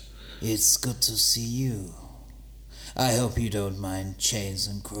last. It's good to see you. I hope you don't mind chains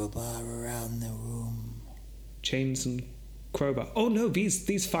and crowbar around the room. Chains and crowbar. Oh no,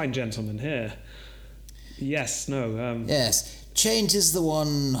 these fine gentlemen here. Yes, no. Yes, Chains is the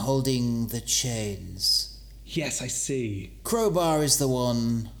one holding the chains. Yes, I see. Crowbar is the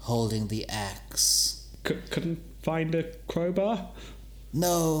one holding the axe. Couldn't find a crowbar.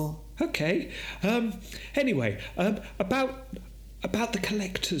 No. Okay. Anyway, about the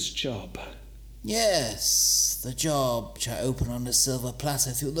collector's job. Yes, the job which I open on a silver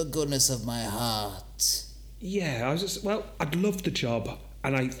platter through the goodness of my heart. Yeah, I'd love the job,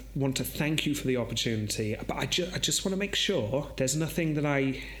 and I want to thank you for the opportunity, but I just want to make sure there's nothing that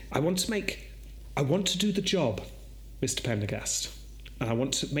I want to do the job, Mr. Pendergast, and I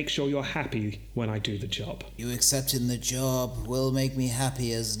want to make sure you're happy when I do the job. You accepting the job will make me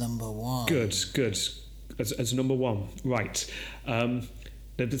happy as number one. Good. As number one, right.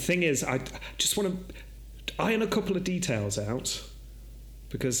 The thing is, I just want to iron a couple of details out,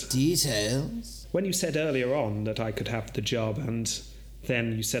 because Details? when you said earlier on that I could have the job, and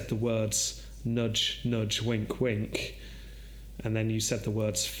then you said the words nudge, nudge, wink, wink, and then you said the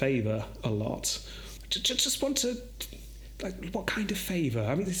words favour a lot. Just want to, like, what kind of favour?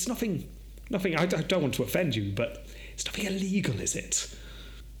 I mean, it's nothing. I don't want to offend you, but it's nothing illegal, is it?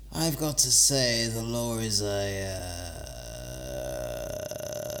 I've got to say, the law is a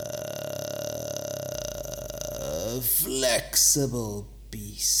flexible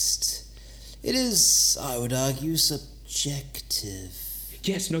beast. It is, I would argue, subjective.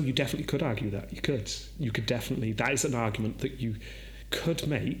 Yes, no, you definitely could argue that. You could definitely. That is an argument that you could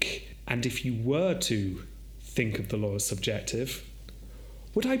make. And if you were to think of the law as subjective,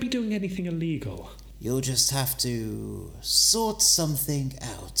 would I be doing anything illegal? You'll just have to sort something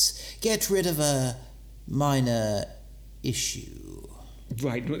out. Get rid of a minor issue.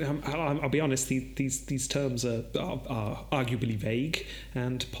 Right, I'll be honest, these terms are arguably vague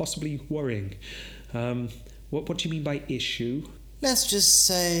and possibly worrying. What do you mean by issue? Let's just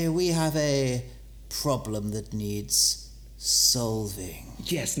say we have a problem that needs solving.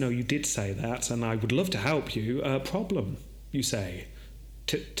 Yes, no, you did say that, and I would love to help you. Problem, you say.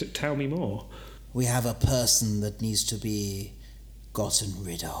 Tell me more. We have a person that needs to be gotten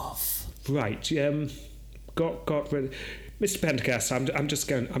rid of. Right, got rid. Mr. Pendergast, I'm just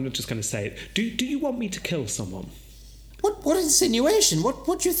going to say it. Do you want me to kill someone? What insinuation?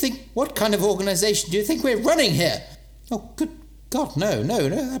 What do you think? What kind of organisation do you think we're running here? Oh, good God, no,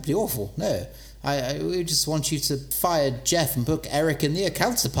 that'd be awful. No, we just want you to fire Jeff and book Eric in the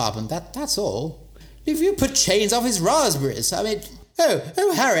accounts department. That's all. If you put chains off his raspberries, I mean,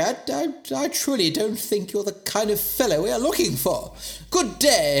 oh, Harry, I truly don't think you're the kind of fellow we are looking for. Good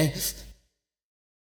day.